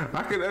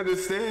 I can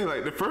understand.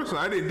 Like the first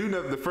one, I didn't do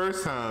nothing the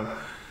first time,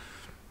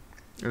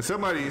 and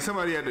somebody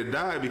had to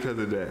die because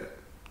of that.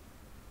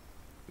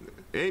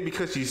 It ain't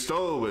because she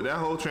stole, but that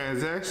whole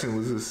transaction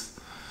was just.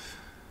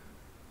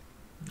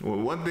 Well,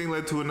 one thing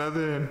led to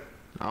another, and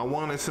I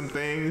wanted some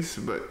things,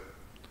 but.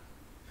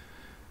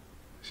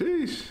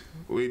 Sheesh.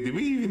 Wait,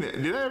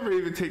 did I ever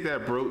even take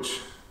that brooch?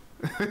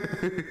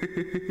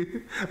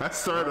 I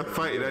started a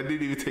fight and I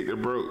didn't even take the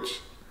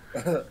brooch.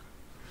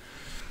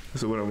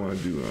 So what I want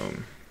to do,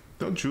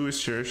 don't Druids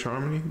cherish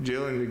harmony?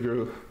 Jailing the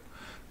girl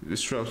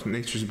disrupts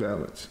nature's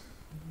balance.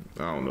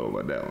 I don't know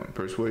about that one.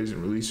 Persuasion,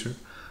 release her.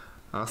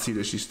 I'll see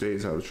that she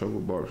stays out of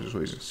trouble. Bar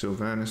persuasion.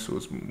 Sylvanus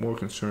was more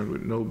concerned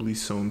with nobly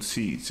sown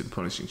seeds than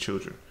punishing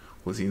children.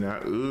 Was he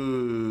not?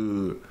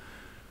 Ooh.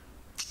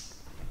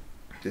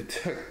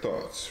 Detect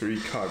thoughts, read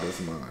Kaga's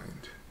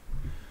mind.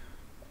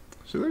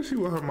 So let's see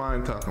what her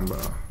mind talking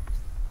about.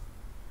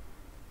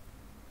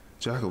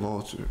 Jack of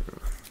all trades.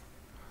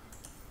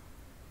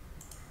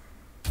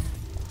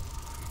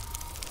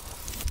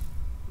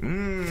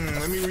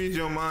 Let me read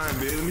your mind,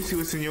 babe. Let me see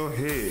what's in your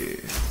head.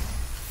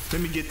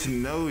 Let me get to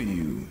know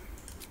you.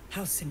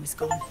 Halsin is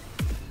gone.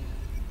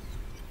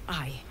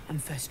 I am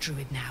first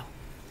druid now.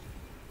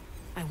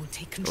 I will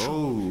take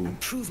control and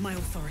prove my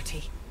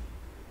authority.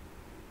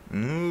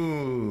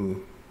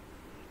 Ooh.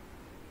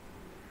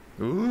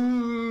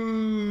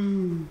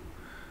 Ooh.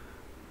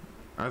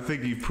 I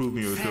think you've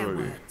proven your Fair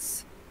authority.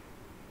 words.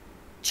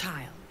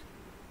 Child,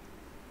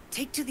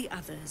 take to the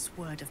others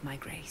word of my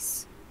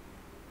grace.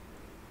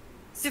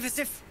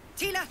 Sif,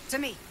 Tila, to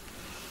me.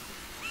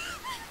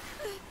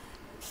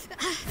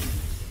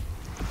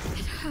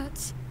 It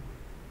hurts.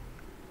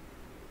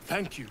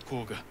 Thank you,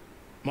 Korga.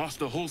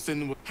 Master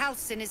Halsin.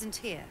 Halsin isn't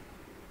here.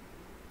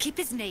 Keep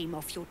his name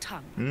off your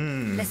tongue,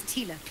 lest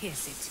Tila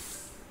pierce it.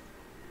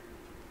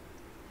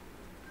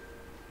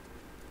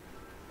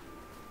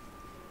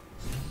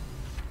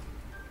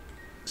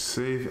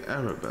 Save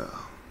Arabelle.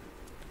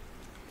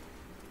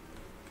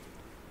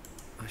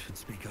 I should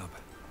speak up.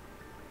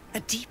 A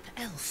deep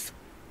elf.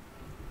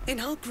 In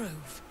our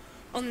grove,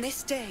 on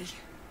this day.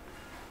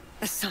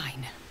 A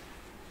sign.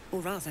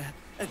 Or rather,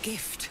 a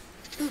gift.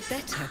 Who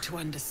better to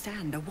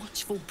understand a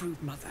watchful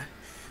broodmother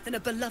than a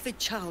beloved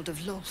child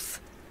of Loth?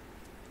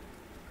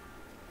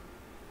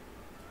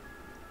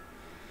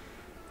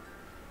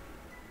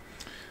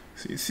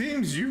 See, it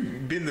seems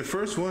you've been the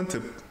first one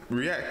to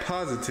react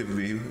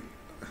positively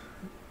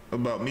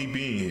about me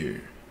being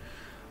here.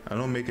 I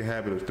don't make a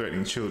habit of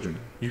threatening children.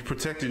 You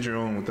protected your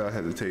own without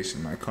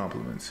hesitation. My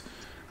compliments.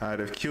 I'd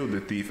have killed the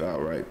thief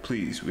outright.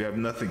 Please, we have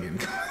nothing in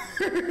common.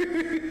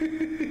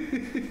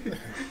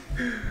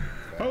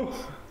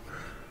 Oh.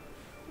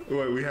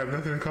 Wait, we have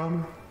nothing in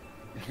common?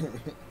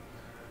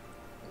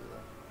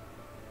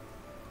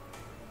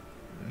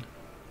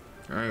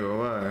 I ain't gonna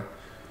lie.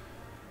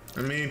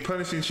 I mean,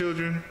 punishing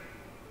children.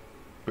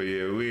 But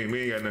yeah, we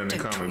ain't got nothing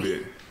in common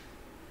yet.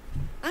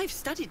 I've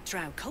studied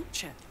drow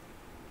culture.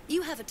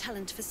 You have a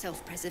talent for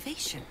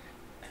self-preservation.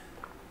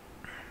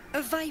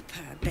 A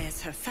viper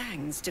bears her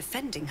fangs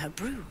defending her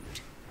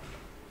brood.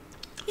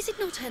 Is it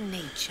not her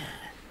nature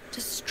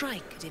to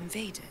strike at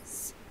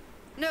invaders?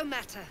 No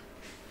matter.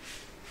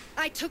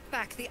 I took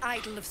back the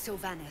idol of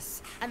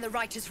Sylvanas, and the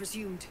rite is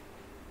resumed.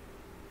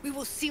 We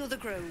will seal the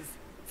grove,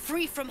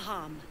 free from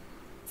harm,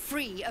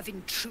 free of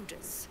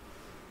intruders.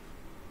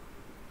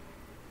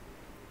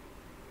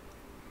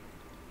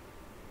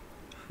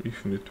 Free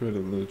from the threat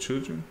of little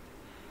children?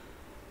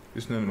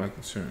 It's none of my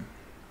concern.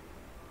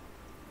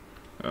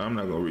 I'm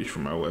not gonna reach for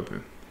my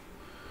weapon.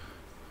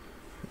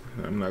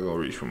 I'm not gonna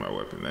reach for my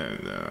weapon.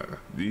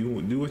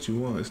 Do what you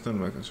want. It's none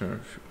of my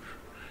concern.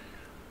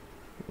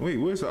 Wait,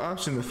 where's the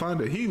option to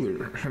find a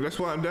healer? That's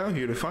why I'm down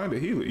here, to find a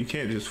healer. You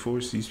can't just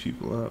force these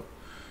people out.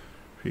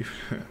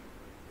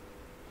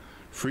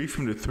 Free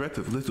from the threat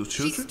of little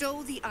children? She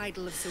stole the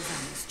idol of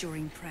Sylvanas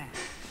during prayer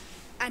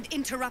and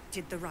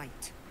interrupted the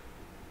rite.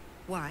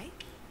 Why?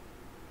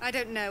 I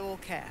don't know or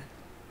care.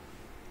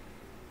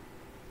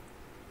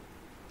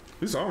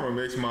 This armor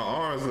makes my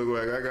arms look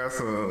like I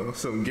got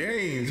some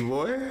gains,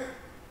 boy.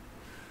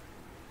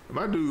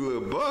 My dude a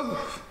little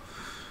buff.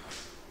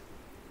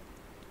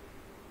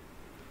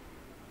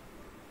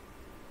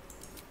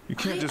 You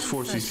can't just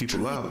force these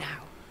people out.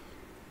 Now.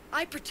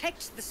 I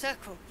protect the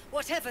circle,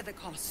 whatever the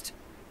cost.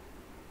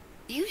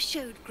 You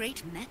showed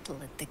great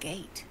mettle at the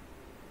gate.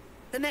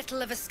 The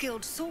mettle of a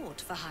skilled sword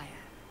for hire.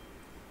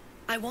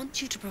 I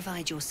want you to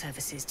provide your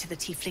services to the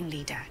tiefling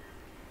leader.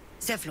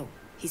 Zevlor,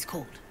 he's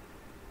called.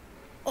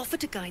 Offer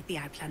to guide the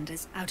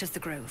Outlanders out of the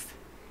grove.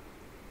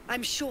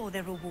 I'm sure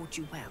they'll reward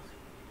you well.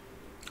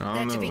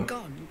 They're to be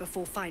gone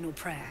before final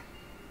prayer.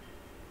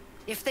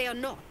 If they are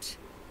not,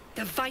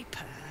 the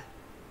Viper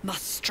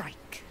must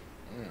strike.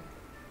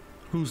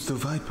 Who's the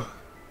Viper?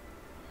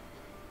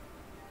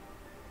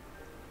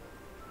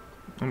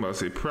 I'm about to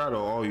say, proud of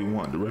all you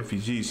want. The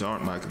refugees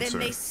aren't my concern.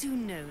 Then they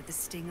soon know the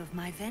sting of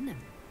my venom.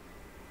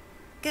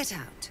 Get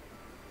out.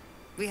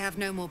 We have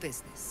no more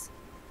business.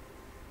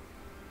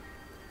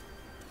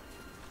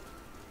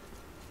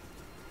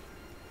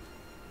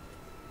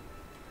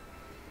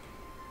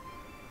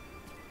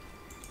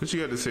 What you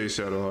got to say,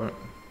 Shadowheart?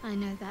 I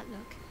know that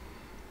look.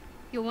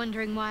 You're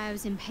wondering why I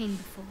was in pain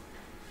before.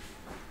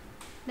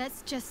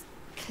 Let's just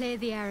clear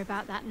the air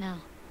about that now.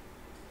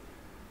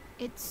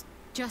 It's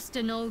just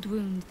an old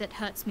wound that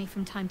hurts me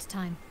from time to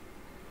time.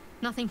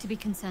 Nothing to be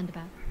concerned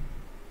about.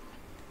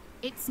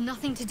 It's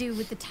nothing to do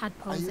with the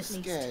tadpoles, at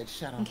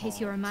least. In case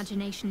your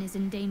imagination is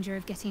in danger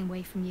of getting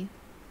away from you.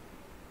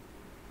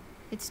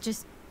 It's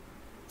just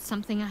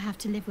something I have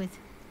to live with.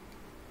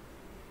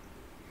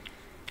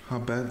 How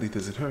badly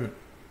does it hurt?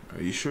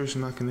 Are you sure it's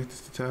not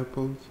connected to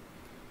tadpoles?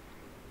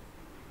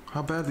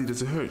 How badly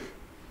does it hurt,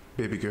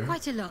 baby girl?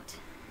 Quite a lot,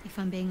 if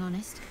I'm being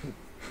honest.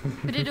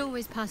 But it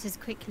always passes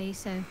quickly,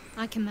 so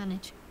I can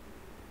manage.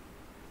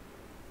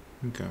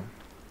 Okay.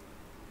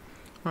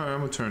 Alright,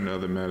 I'm gonna turn to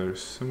other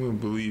matters. I'm gonna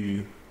believe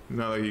you.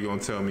 Not like you're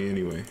gonna tell me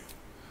anyway.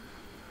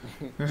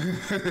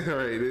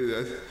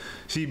 Alright,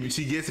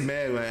 she gets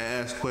mad when I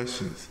ask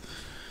questions.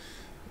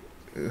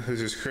 It's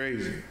just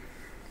crazy.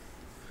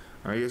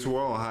 I guess we're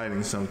all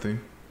hiding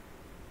something.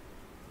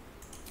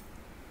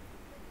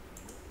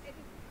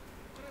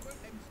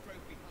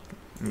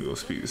 Let me go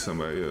speak to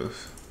somebody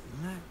else.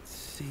 Let's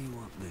see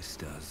what this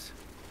does.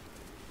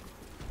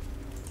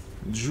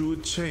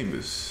 Druid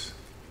Chambers.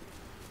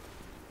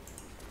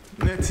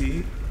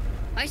 Nettie.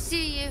 I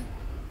see you.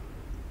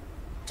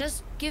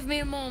 Just give me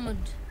a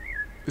moment.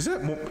 Is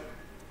that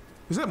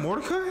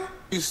Mordecai?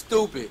 You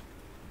stupid.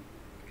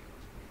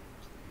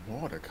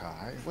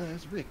 Mordecai?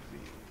 Where's Rigby?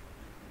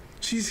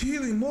 She's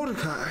healing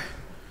Mordecai.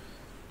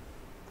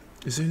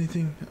 Is there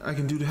anything I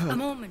can do to help? A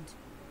moment.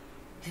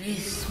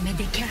 This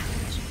medicat.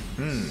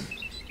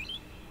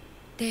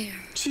 There.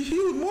 She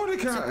healed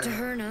Mordecai. It's up to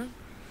her now.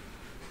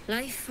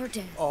 Life or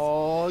death.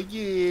 Oh,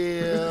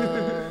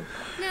 yeah.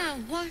 Now,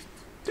 what?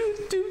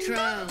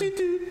 Drow.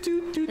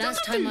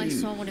 Last time I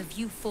saw one of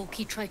you folk,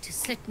 he tried to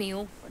slit me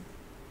open.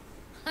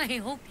 I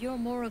hope you're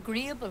more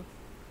agreeable.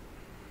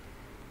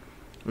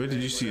 Where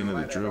did you see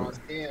another drow?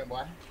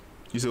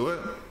 You said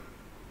what?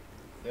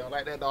 They don't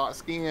like that dark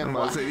skin. I'm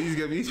about to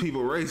say, these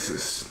people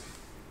racist.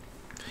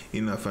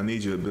 Enough, I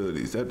need your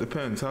abilities. That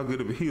depends. How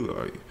good of a healer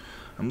are you?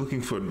 I'm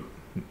looking for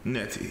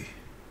Nettie.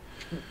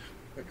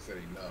 Like I said,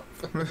 enough.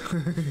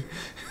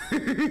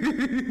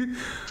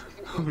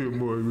 I'll be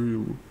more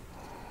agreeable.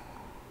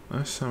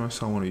 Last time I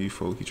saw one of you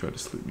folk, he tried to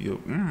slip me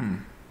up.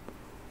 And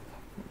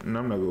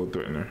I'm not going to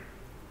threaten her.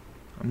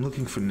 I'm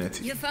looking for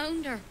Nettie. You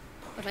found her,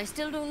 but I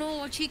still don't know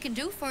what she can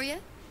do for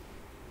you.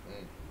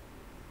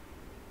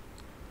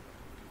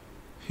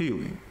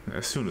 Healing,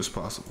 as soon as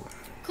possible.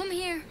 Come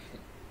here.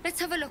 Let's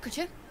have a look at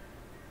you.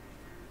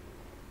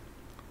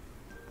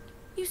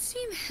 You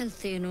seem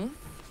healthy enough.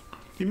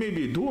 You may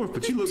be a dwarf,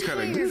 but you look kind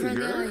of good, around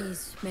girl. the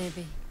eyes,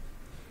 maybe.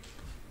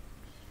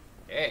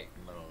 Heck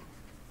no.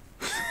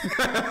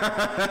 Like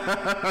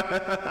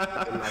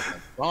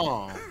a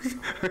bomb.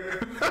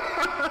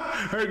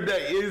 Her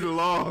neck is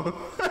long.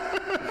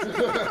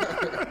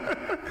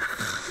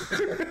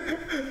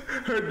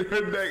 her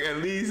neck at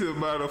least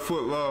about a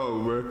foot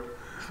long, bro.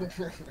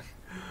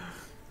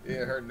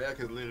 Yeah, her neck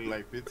is literally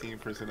like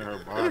 15% of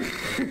her body.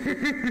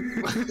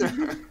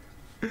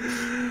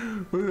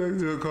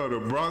 What's that called? A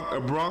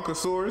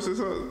bronchosaurus or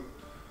something?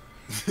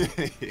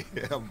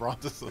 Yeah, a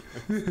bronchosaurus.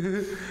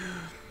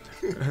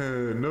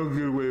 No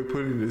good way of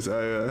putting this.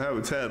 I have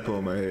a tadpole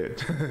in my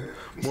head.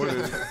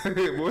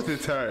 more than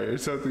tired.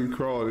 Something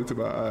crawled into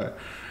my eye.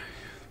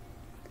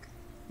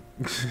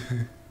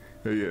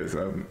 Yes,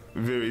 I'm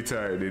very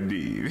tired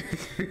indeed.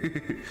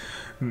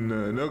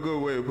 No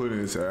good way of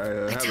putting this.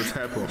 I have a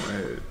tadpole in my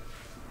head.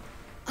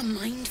 A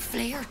mind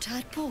flayer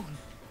tadpole.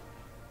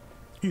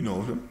 You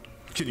know them.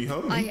 Can you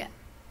help me?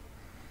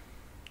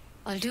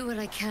 I'll do what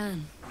I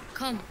can.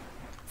 Come,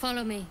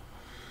 follow me.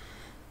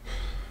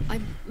 I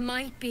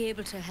might be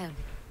able to help.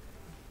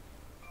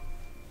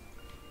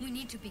 We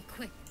need to be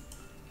quick.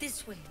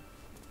 This way.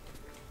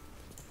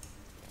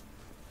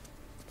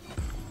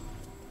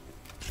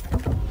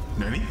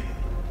 Nanny?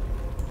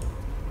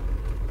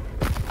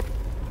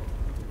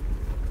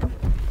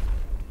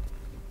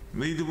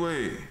 Lead the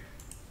way.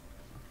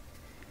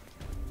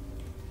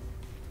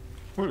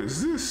 What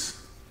is this?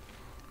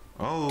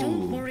 Oh.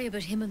 Don't worry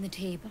about him on the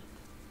table.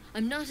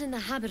 I'm not in the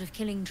habit of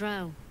killing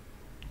drow.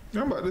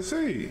 I'm about to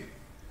say.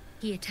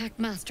 He attacked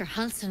Master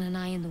Halsin and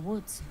I in the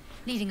woods,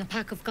 leading a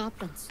pack of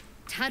goblins.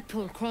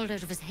 Tadpole crawled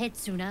out of his head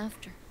soon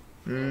after.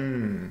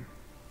 I'm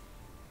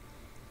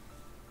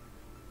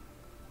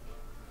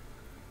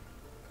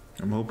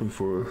hoping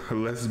for a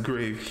less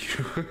grave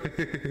cure.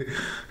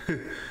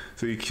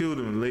 So you killed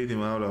him and laid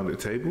him out on the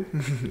table?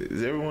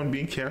 Is everyone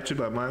being captured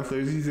by mind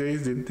flayers these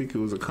days? Didn't think it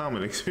was a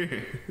common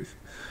experience.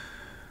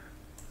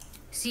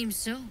 Seems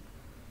so.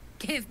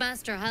 Gave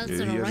Master Halsin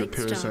Yeah, he a has a right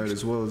parasite start.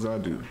 as well as I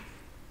do.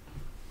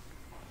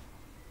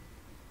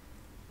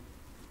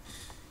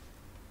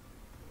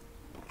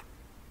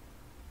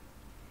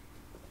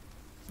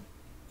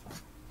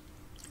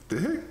 The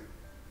heck?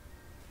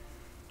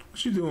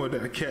 What you doing with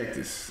that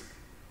cactus?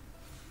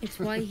 It's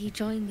why he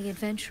joined the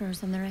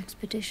adventurers on their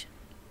expedition.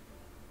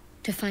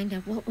 To find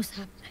out what was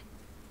happening.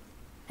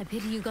 A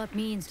pity you got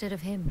me instead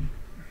of him.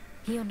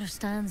 He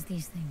understands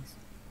these things.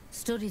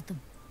 Studied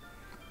them.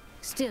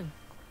 Still,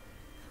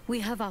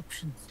 we have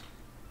options.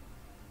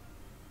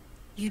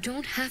 You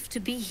don't have to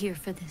be here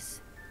for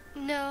this.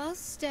 No, I'll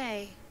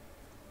stay.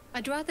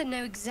 I'd rather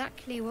know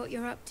exactly what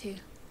you're up to.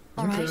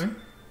 All right.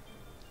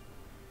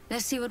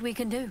 Let's see what we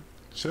can do.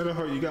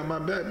 Shadowheart, you got my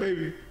back,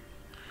 baby.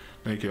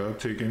 Thank you. I'll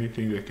take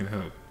anything that can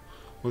help.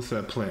 What's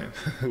that plan?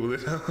 Will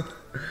it help?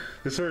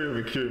 Just hurry up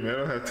and cure me. I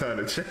don't have time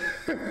to check.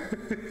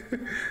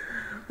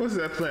 What's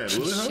that plan? She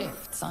Will it help?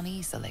 shifts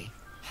uneasily,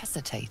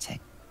 hesitating.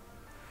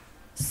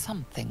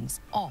 Something's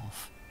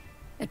off.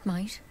 It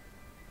might.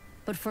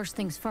 But first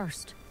things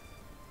first.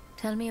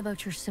 Tell me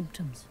about your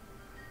symptoms.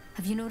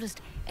 Have you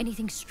noticed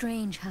anything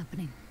strange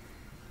happening?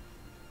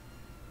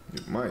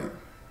 It might.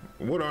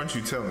 What aren't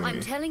you telling me? I'm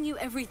telling you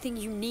everything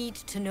you need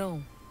to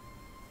know.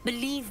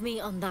 Believe me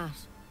on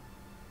that.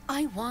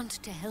 I want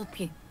to help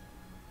you,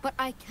 but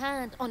I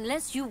can't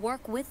unless you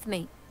work with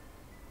me.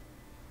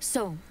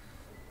 So,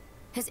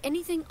 has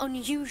anything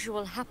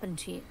unusual happened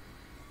to you?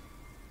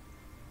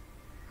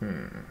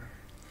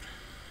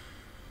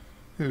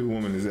 This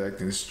woman is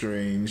acting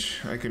strange.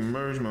 I can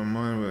merge my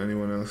mind with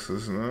anyone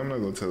else's. No, I'm not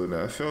gonna tell her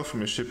that. I fell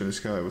from a ship in the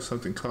sky, but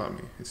something caught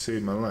me. It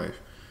saved my life.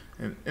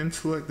 An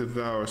intellect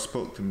devourer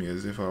spoke to me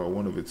as if I were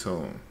one of its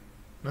own.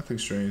 Nothing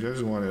strange. I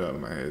just want it out of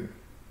my head.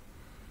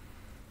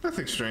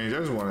 Nothing strange. I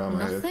just want it out of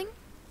my head. Nothing?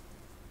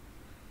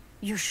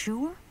 You're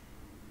sure?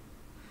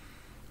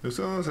 If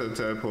someone said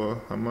tadpole,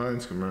 our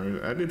minds can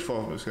merge. I did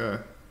fall from the sky.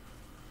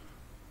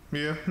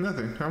 Yeah,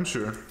 nothing. I'm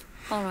sure.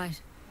 All right.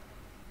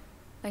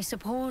 I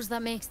suppose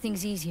that makes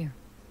things easier.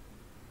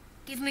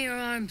 Give me your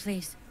arm,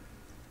 please.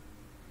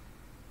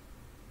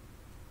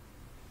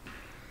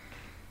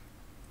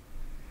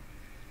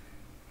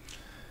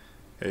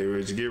 Hey,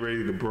 Rich, get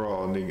ready to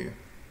brawl, nigga.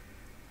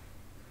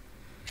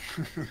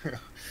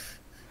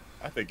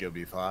 I think you'll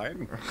be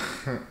fine.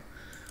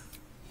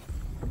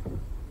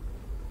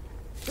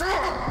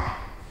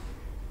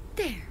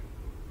 There.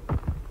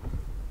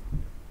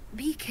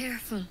 Be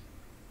careful.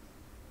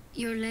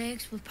 Your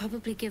legs will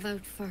probably give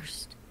out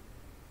first.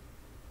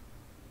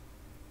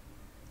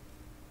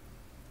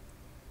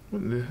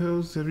 What the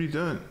hell have you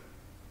done?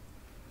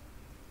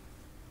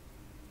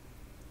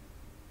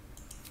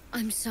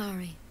 I'm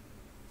sorry.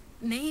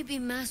 Maybe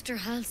Master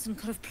Halsin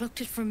could have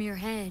plucked it from your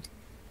head,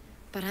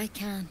 but I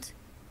can't.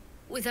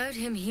 Without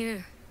him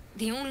here,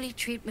 the only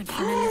treatment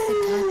for an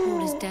illicit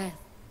tadpole is death.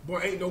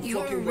 Boy, ain't no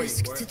You're fucking a way,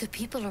 risk boy. to the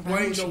people around Boy,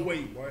 ain't you. no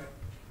way, boy.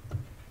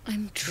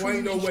 I'm Boy, truly,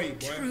 ain't no way,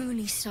 boy.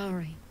 truly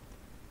sorry.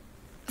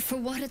 For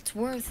what it's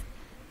worth,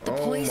 the Oh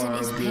poison my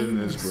is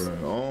goodness, painless.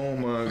 bro. Oh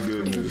my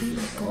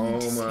goodness. Oh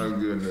my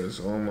goodness.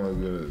 Oh my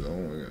goodness. Oh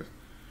my goodness.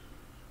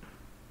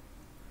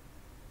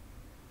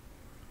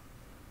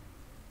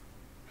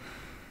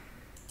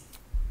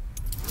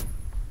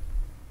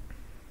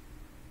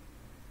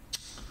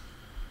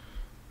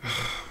 Oh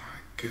my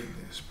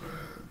goodness, bro.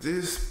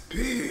 This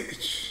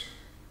bitch.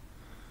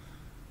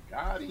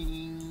 Got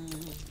him.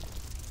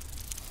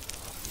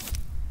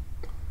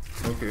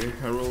 Okay,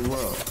 I rolled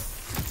well.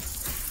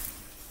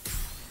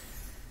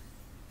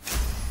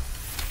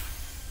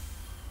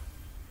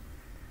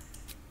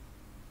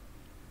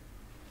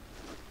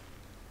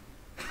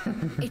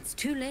 It's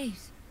too late.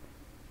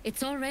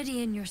 It's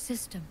already in your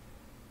system.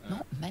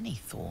 Not many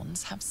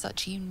thorns have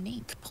such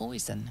unique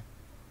poison.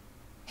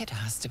 It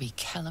has to be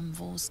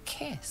Kellamvor's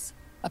kiss,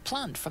 a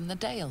plant from the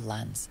Dale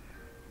lands.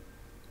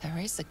 There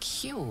is a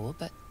cure,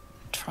 but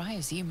try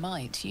as you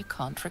might, you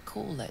can't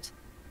recall it.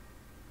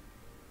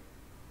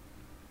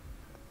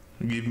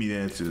 Give me the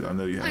answer. I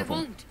know you have I one.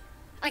 won't.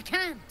 I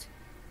can't.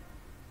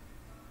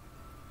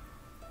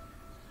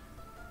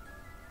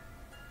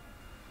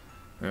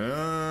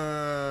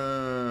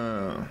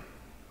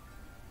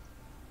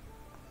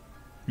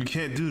 You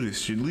can't do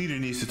this. Your leader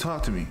needs to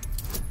talk to me.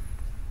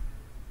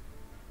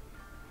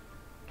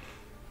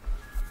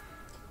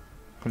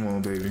 Come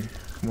on, baby.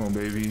 Come on,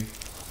 baby.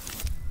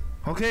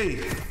 Okay.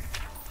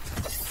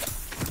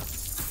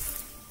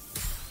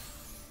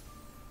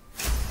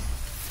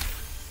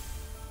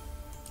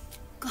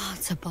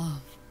 Gods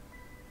above.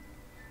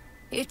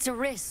 It's a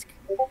risk,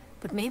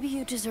 but maybe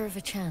you deserve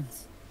a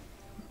chance.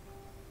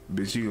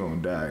 Bitch, you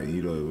gonna die.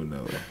 You don't even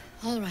know.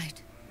 All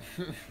right.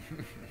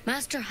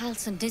 Master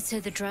Halsin did say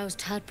the drow's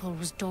tadpole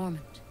was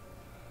dormant.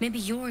 Maybe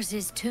yours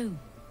is too.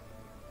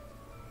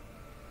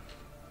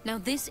 Now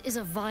this is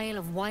a vial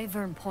of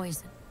wyvern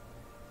poison.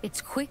 It's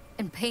quick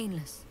and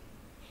painless.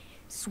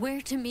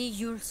 Swear to me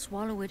you'll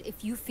swallow it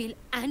if you feel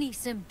any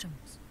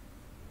symptoms.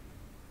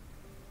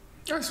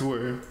 I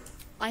swear.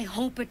 I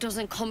hope it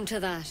doesn't come to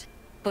that,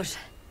 but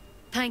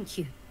thank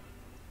you.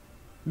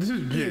 This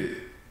is it.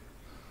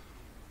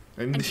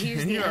 And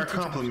here's the here I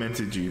antidote.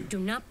 complimented you. Do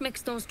not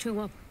mix those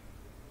two up.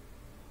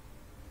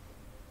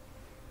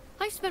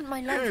 I spent my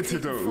life treating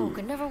Antidote. folk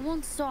and never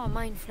once saw a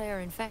mind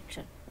flayer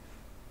infection.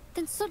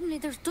 Then suddenly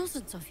there's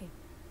dozens of you.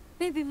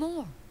 Maybe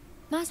more.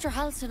 Master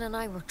Halsin and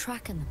I were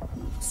tracking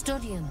them,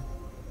 studying them,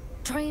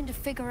 trying to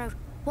figure out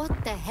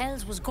what the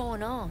hells was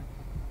going on.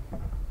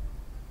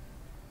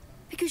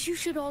 Because you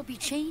should all be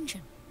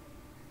changing.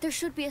 There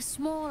should be a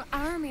small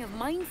army of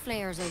mind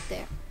flayers out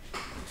there.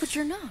 But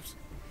you're not.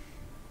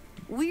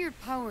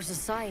 Weird powers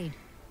aside,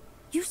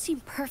 you seem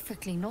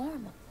perfectly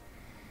normal.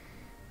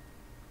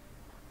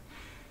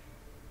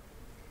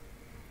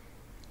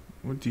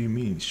 What do you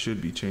mean should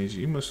be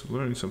changing? You must have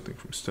learned something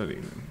from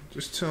studying them.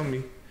 Just tell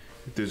me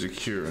if there's a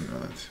cure or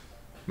not.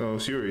 No,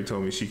 she already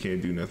told me she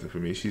can't do nothing for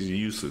me. She's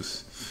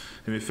useless.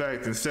 And in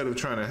fact, instead of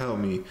trying to help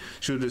me,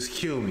 she'll just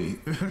kill me.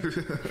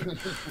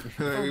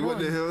 Like, what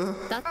the hell?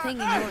 That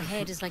thing in your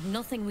head is like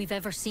nothing we've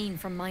ever seen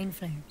from mind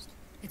flayers.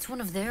 It's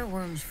one of their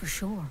worms for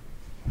sure.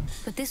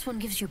 But this one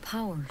gives you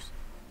powers.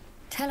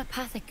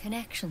 Telepathic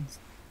connections.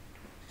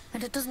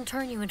 And it doesn't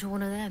turn you into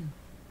one of them.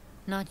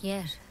 Not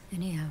yet,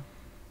 anyhow.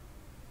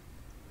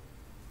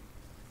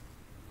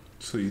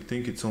 So you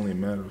think it's only a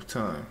matter of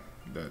time?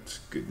 That's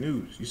good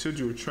news. You said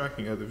you were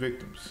tracking other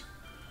victims.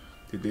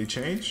 Did they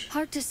change?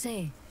 Hard to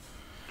say.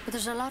 But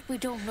there's a lot we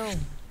don't know.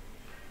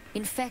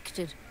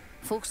 Infected,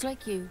 folks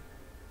like you,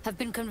 have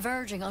been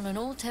converging on an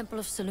old temple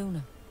of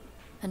Selûne.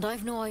 And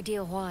I've no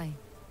idea why.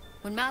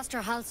 When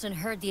Master Halsin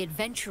heard the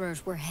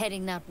adventurers were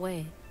heading that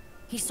way,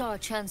 he saw a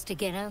chance to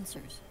get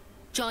answers.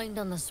 Joined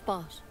on the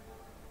spot.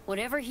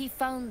 Whatever he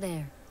found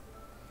there,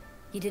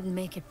 he didn't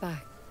make it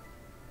back.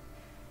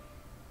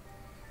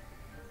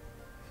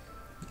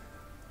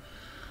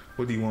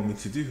 What do you want me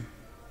to do?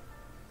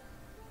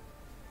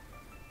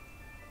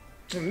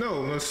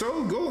 No,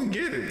 so go and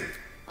get it.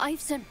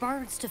 I've sent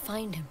birds to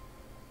find him,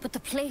 but the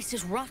place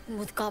is rotten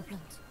with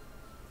goblins.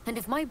 And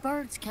if my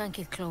birds can't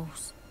get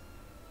close,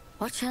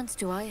 what chance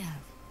do I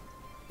have?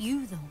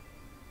 You, though,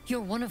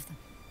 you're one of them.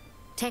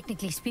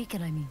 Technically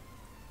speaking, I mean.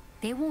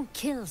 They won't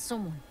kill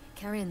someone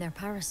carrying their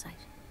parasite.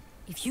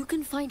 If you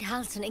can find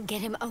Halsin and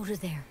get him out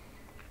of there,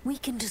 we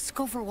can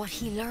discover what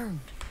he learned.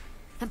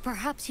 And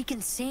perhaps he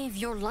can save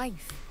your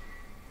life.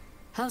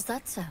 How's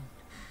that sound?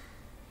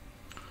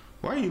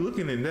 Why are you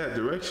looking in that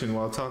direction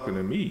while talking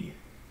to me?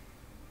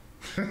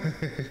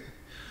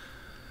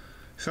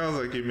 Sounds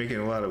like you're making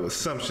a lot of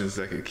assumptions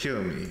that could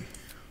kill me.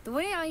 The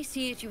way I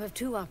see it, you have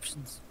two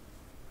options.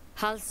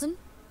 Halsin,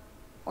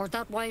 or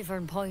that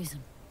wyvern poison.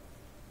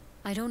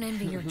 I don't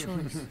envy your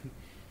choice,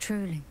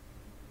 truly.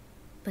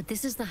 But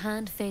this is the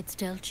hand fate's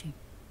dealt you.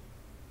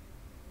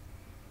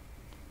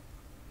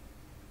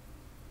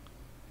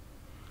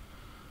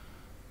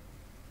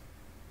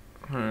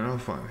 Alright, I'll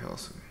find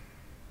Halsin.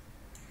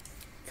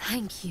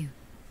 Thank you.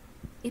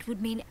 It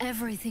would mean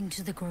everything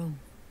to the Grove.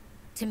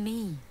 To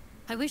me.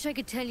 I wish I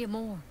could tell you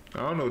more. I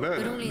don't know that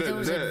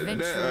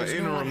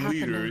interim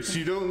leader.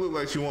 She don't look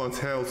like she wants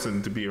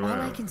Halsin to be around.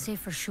 All I can say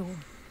for sure.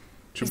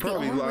 She'll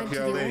probably lock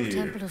y'all in here.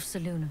 Temple of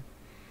Selûne,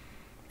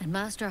 and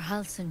Master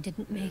Halsin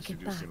didn't make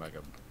it back.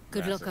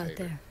 Good luck out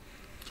there.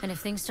 And if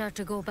things start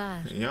to go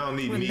bad, y'all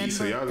need meat,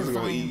 so y'all just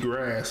gonna eat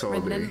grass all day.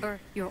 Remember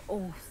your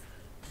oath.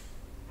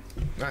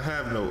 I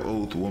have no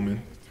oath,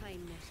 woman.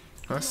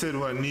 I said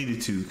what I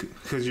needed to,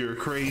 because you're a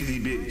crazy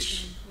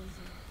bitch.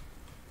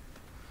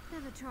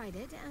 Never tried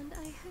it, and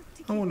I hope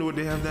to. I wonder what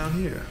they have down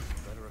here.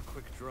 Better a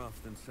quick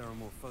draft than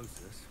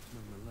Ceramorphosis,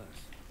 nonetheless.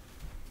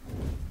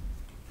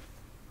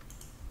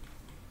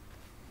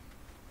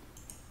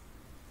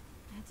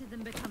 Better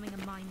than becoming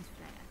a mind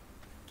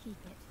flayer. Keep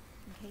it,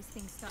 in case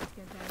things start to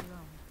go very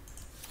wrong.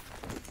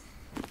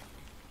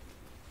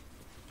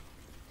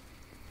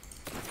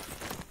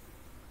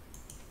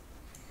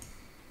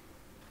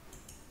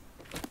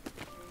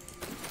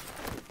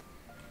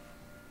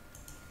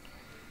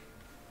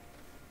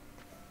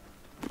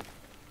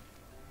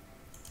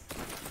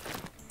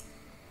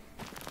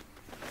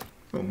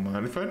 Don't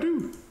mind if I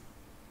do.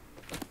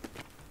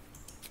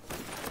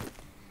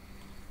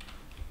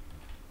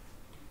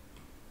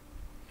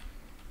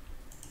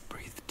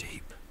 Breathe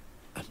deep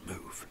and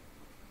move.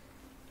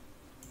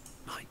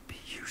 Might be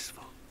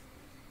useful.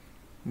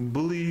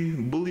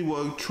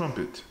 Bullywug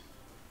trumpet.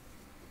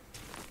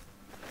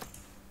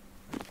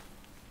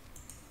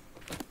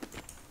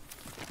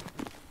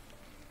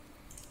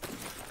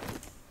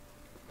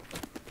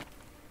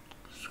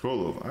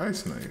 Scroll of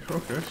Ice Knife.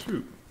 Okay,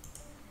 shoot.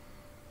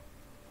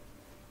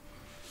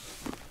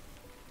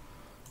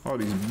 All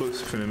these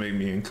books are finna make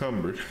me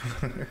encumbered.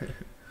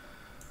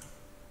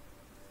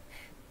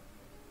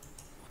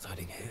 What's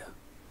hiding here?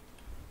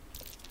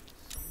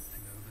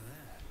 Something over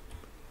there.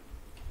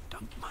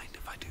 Don't mind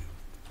if I do.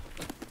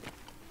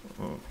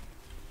 Oh.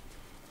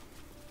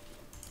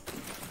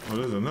 Oh,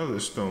 there's another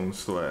stone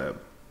slab.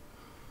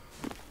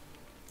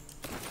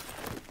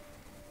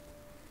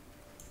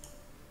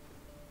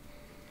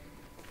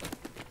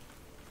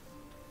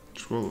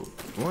 Scroll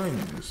of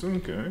blindness,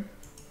 okay.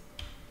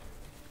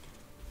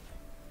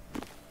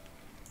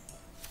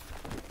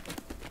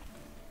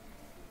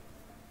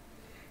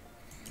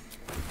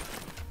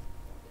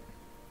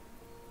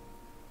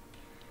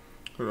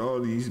 With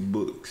all these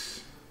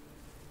books.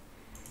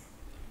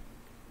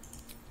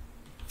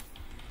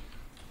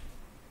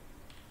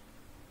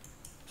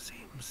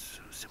 Seems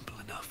simple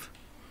enough.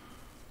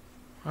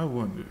 I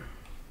wonder.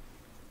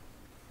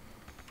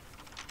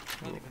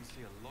 Can't even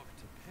see a lock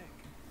to pick.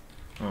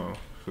 Oh,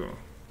 so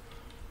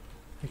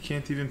I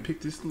can't even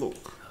pick this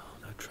lock. Oh,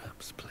 no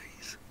traps,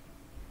 please.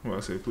 Well, I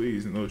say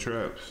please, no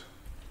traps.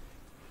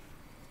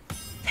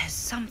 There's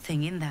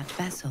something in that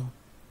vessel.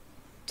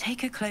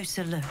 Take a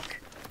closer look.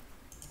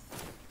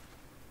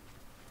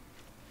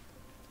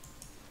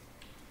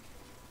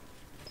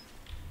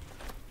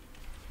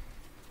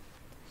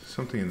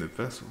 Something in the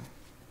vessel.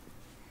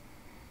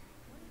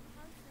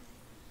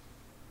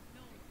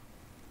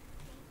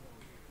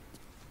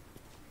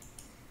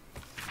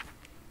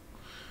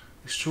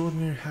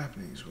 Extraordinary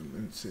happenings when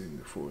men sitting in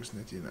the forest,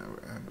 Nettie and I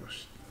were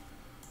ambushed.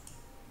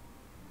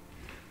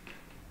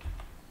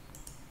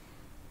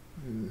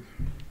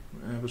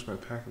 Ambushed by a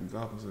pack of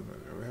goblins.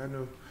 We had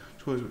no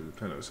choice but to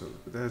defend ourselves,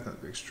 but that is not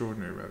the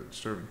extraordinary, rather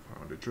disturbing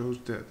part. Under Dro's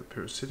death, the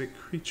parasitic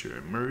creature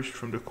emerged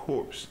from the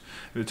corpse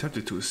and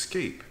attempted to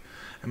escape.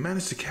 I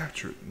managed to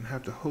capture it and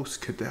have the host's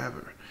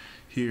cadaver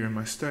here in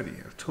my study.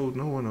 I've told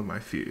no one of my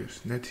fears.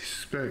 Nettie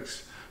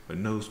suspects, but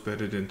knows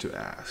better than to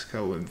ask.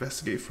 I will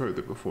investigate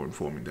further before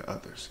informing the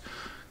others.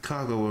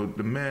 Kaga will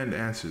demand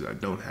answers I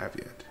don't have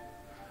yet.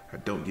 I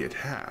don't yet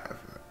have.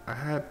 I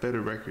had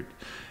better record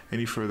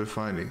any further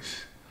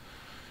findings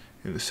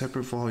in a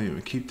separate volume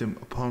and keep them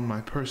upon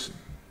my person,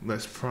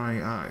 lest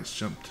prying eyes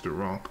jump to the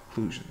wrong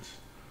conclusions.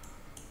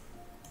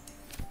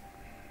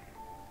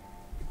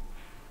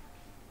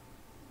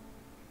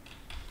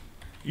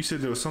 You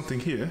said there was something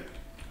here?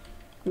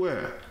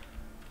 Where?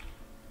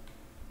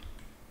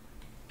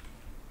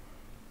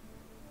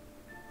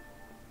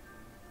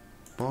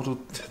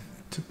 Bottled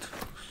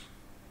tentacles.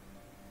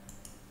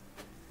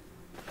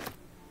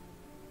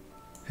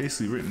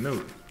 Hastily written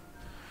note.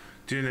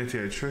 Dear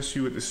Nettie, I trust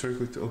you with the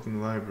circlet to open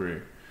the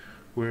library.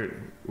 Where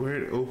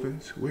it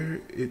opens,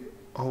 where it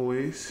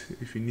always,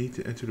 if you need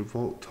to enter the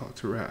vault, talk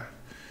to Wrath.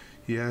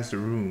 He has the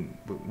room,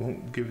 but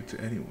won't give it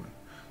to anyone.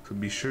 So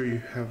be sure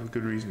you have a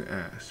good reason to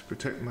ask.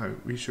 Protect my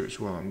research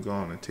while I'm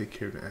gone and take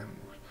care of the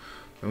animals.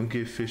 Don't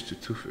give fish to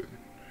Tufit.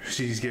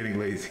 She's getting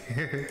lazy.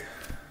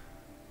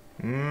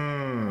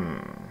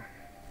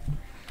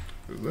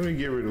 Let me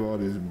get rid of all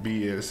this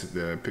BS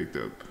that I picked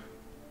up.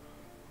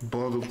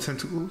 Baldur's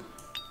tentacle.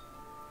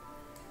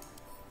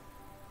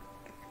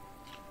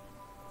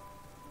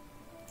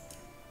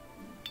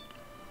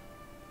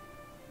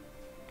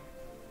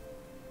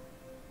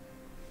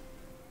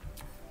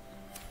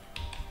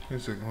 Wait a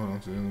second, hold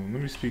on.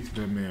 Let me speak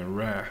to that man,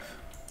 Wrath.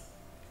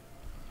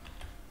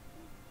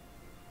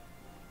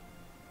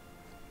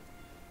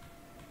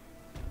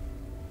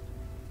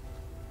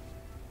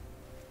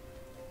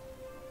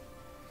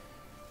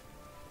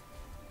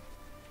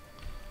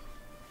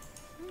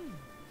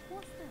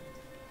 What's that?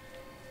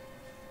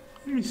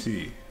 Let me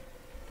see.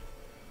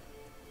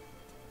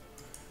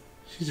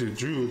 She's a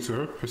druid, so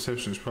her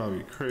perception is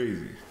probably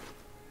crazy.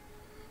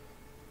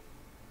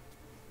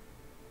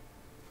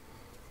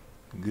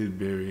 Good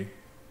berry.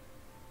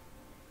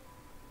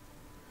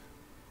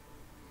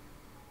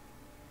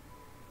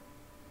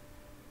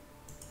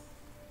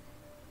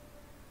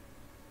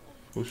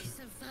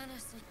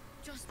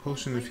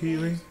 Potion of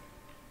healing.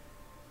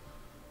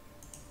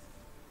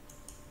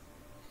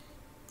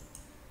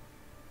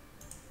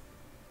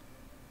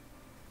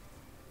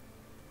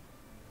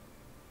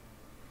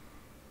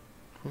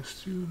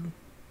 Plus 2.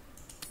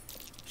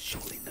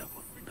 Surely no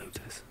one will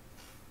notice.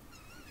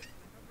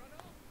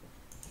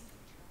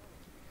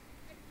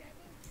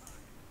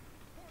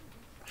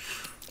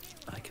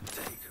 I can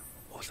take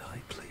what I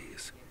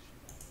please.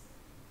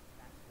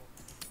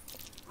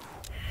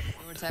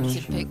 Your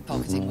attempted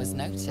pickpocketing was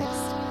noticed.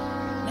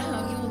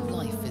 Now your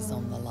life is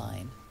on the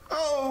line.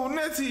 Oh,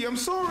 Nettie, I'm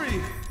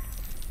sorry.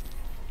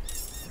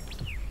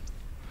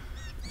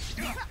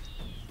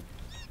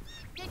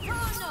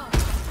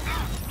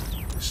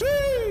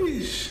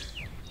 Sheesh.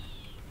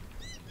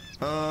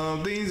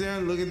 Things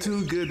aren't looking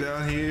too good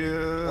down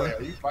here. Wait,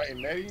 are you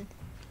fighting Nettie?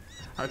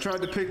 I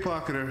tried to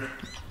pickpocket her,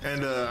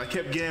 and I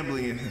kept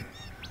gambling.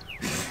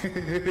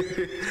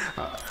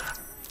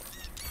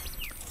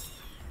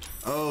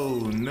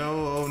 Oh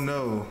no! Oh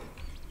no!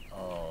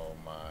 Oh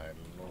my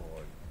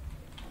lord!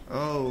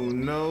 Oh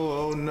no!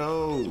 Oh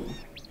no!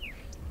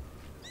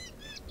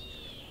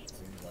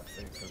 Seems my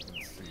face has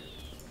been sealed.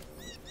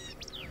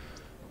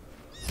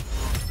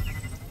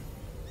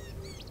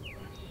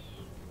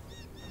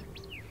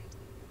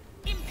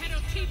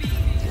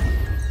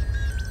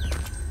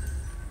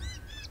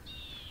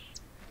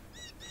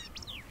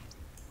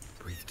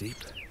 Breathe deep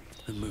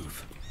and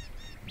move.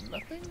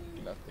 Nothing.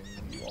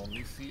 You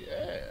only see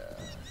air.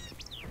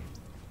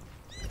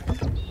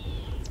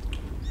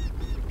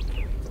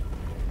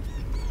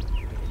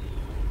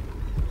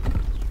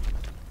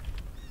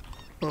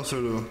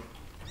 Also, though,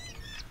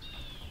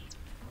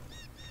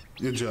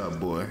 good job,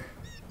 boy.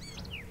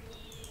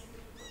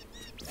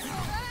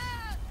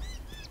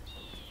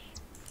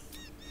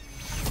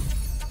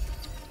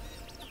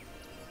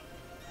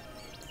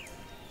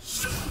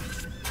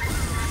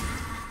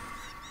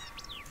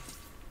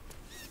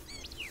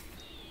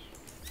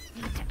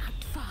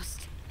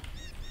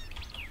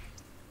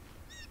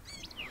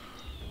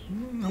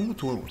 Now what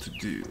do I want to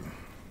do?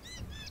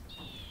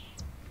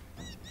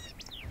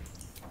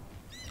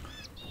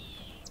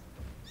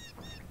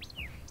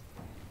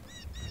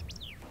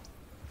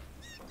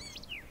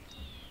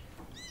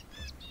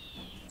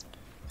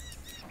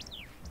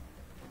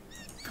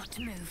 Got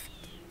to move.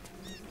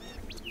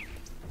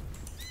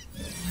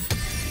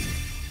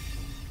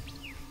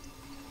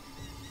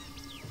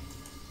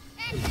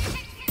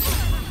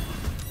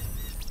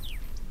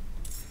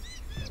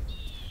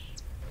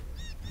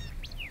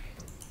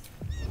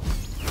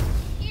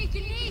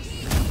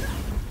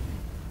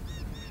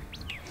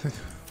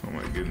 Oh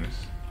my goodness.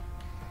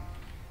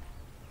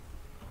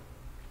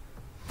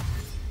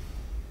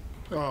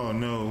 Oh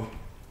no.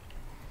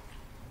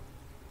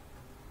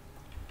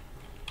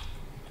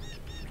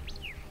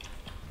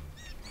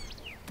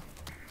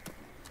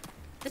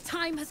 The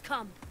time has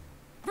come.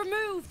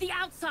 Remove the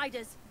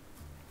outsiders.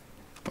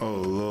 Oh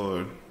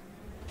Lord.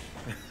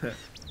 Well,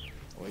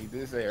 he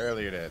did say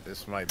earlier that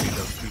this might be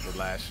the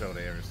last show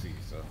they ever see,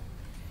 so.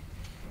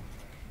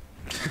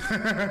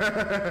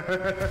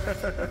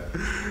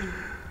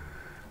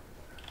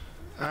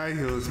 Ay,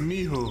 Dios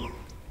mijo.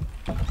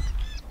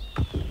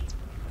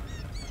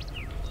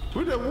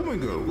 Where'd that woman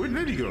go? Where'd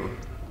Nettie go?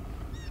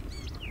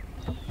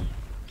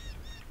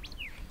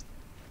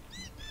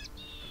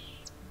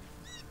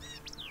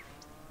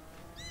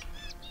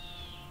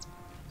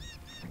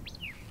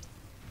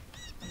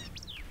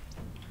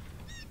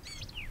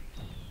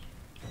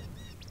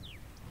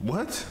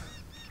 What?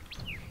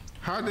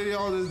 How did they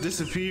all just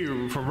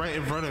disappear from right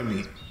in front of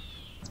me?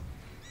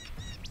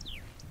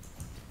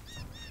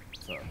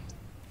 Sorry.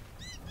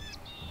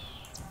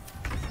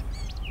 I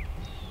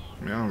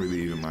mean, I don't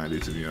really even mind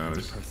it, to be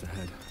honest.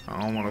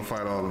 I don't want to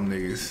fight all them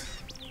niggas.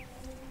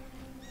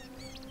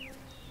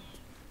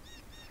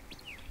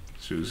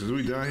 Shoot, since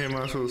we down here,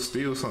 might as well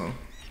steal something.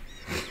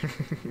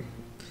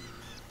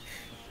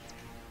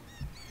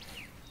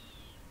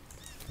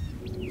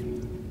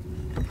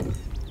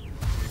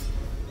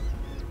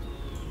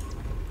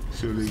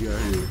 See what they got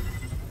here.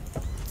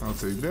 I'll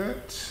take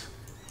that.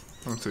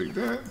 I'll take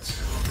that.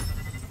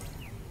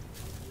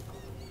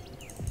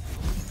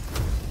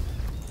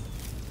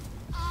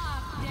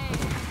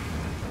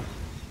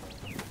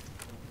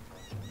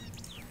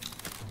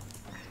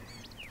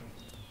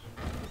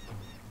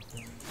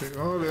 Take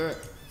all that.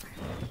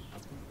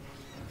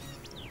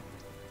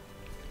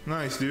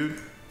 Nice, dude.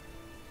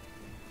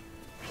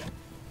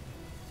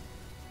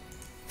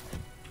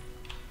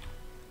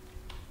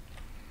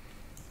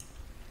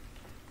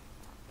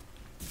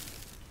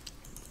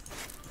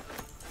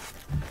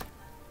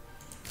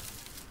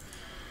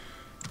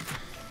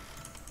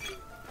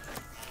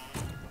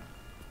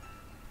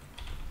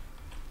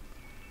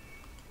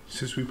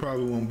 Since we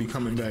probably won't be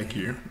coming back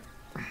here.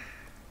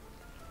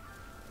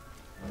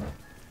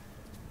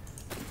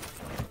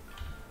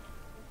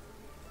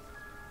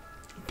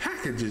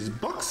 Packages,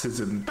 boxes,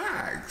 and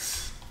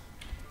bags.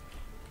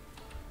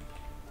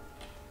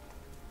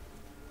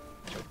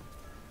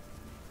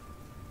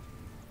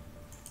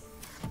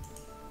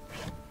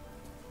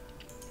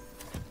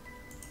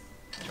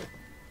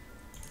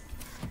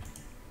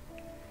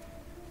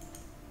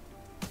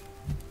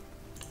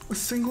 A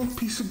single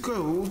piece of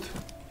gold.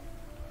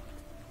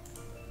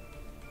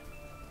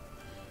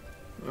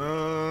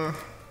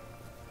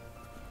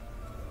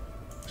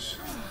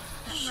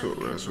 Short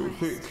rest real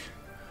quick.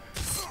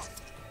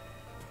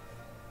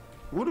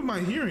 What am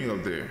I hearing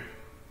up there?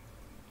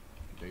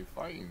 They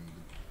fighting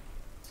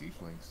the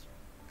tieflings.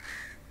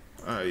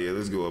 Alright, yeah,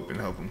 let's go up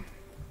and help them.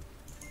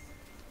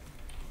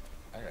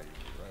 I gotta use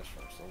the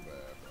restroom so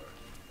bad, but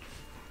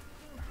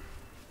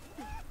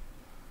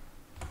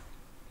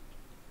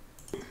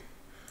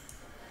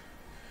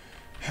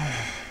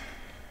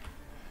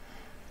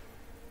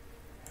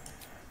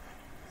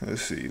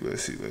Let's see.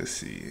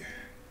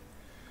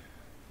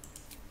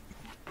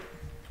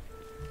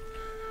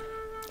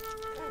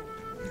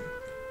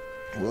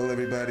 Well,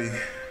 everybody,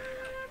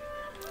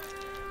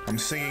 I'm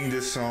singing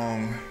this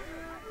song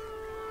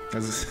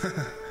as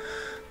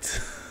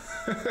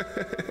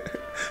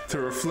to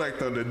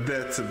reflect on the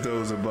deaths of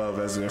those above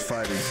as they're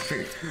fighting.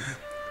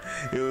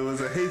 It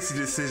was a hasty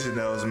decision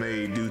that was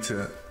made due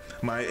to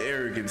my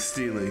arrogant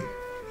stealing.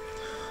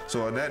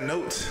 So on that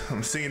note,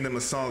 I'm singing them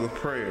a song of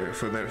prayer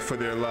for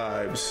their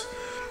lives.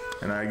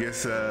 And I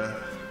guess, oh,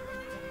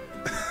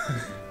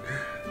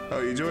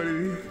 you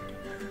joining me?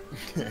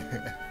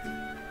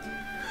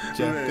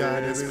 Jeff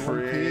got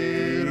everyone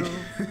killed.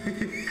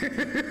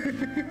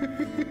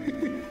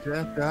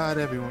 Jeff got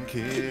everyone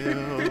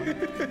killed.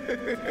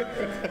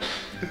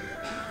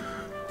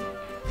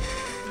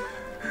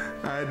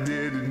 I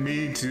didn't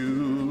mean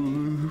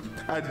to.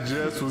 I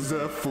just was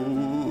a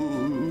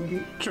fool.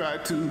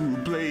 Tried to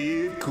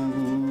play it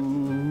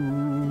cool.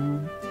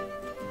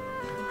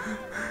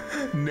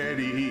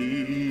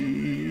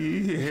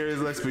 Nettie, hair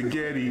is like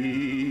spaghetti.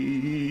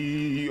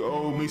 You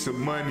owe me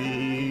some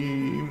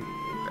money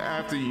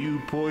after you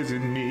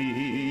poisoned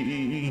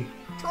me.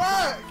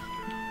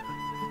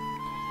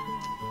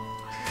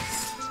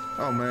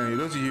 Oh man,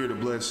 don't you hear the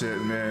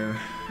bloodshed, man?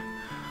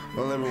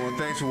 Well, everyone,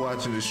 thanks for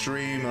watching the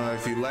stream.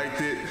 If you liked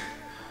it,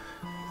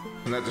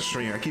 not the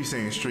stream, I keep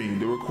saying stream,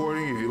 the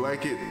recording, if you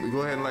like it,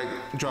 go ahead and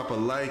drop a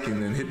like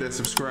and then hit that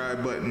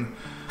subscribe button.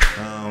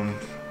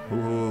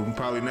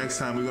 Probably next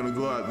time we're gonna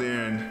go out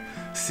there and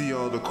see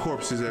all the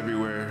corpses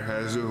everywhere,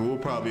 as we'll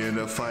probably end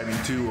up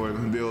fighting too, or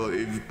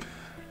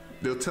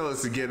they'll tell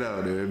us to get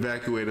out and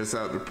evacuate us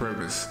out the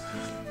premise.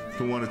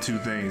 For one of two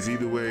things.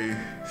 Either way,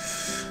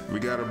 we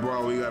gotta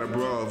brawl.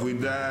 If we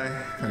die,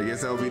 I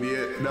guess that'll be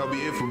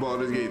it for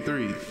Baldur's Gate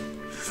 3.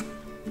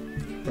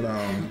 But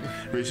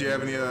Rich, you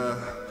have any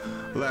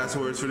last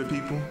words for the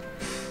people?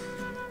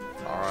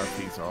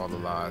 RIP to all the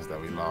lives that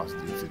we lost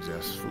due to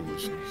just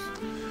foolishness.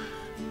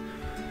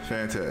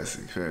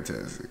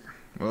 Fantastic.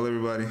 Well,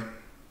 everybody,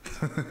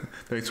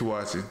 thanks for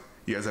watching.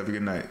 You guys have a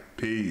good night.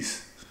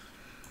 Peace.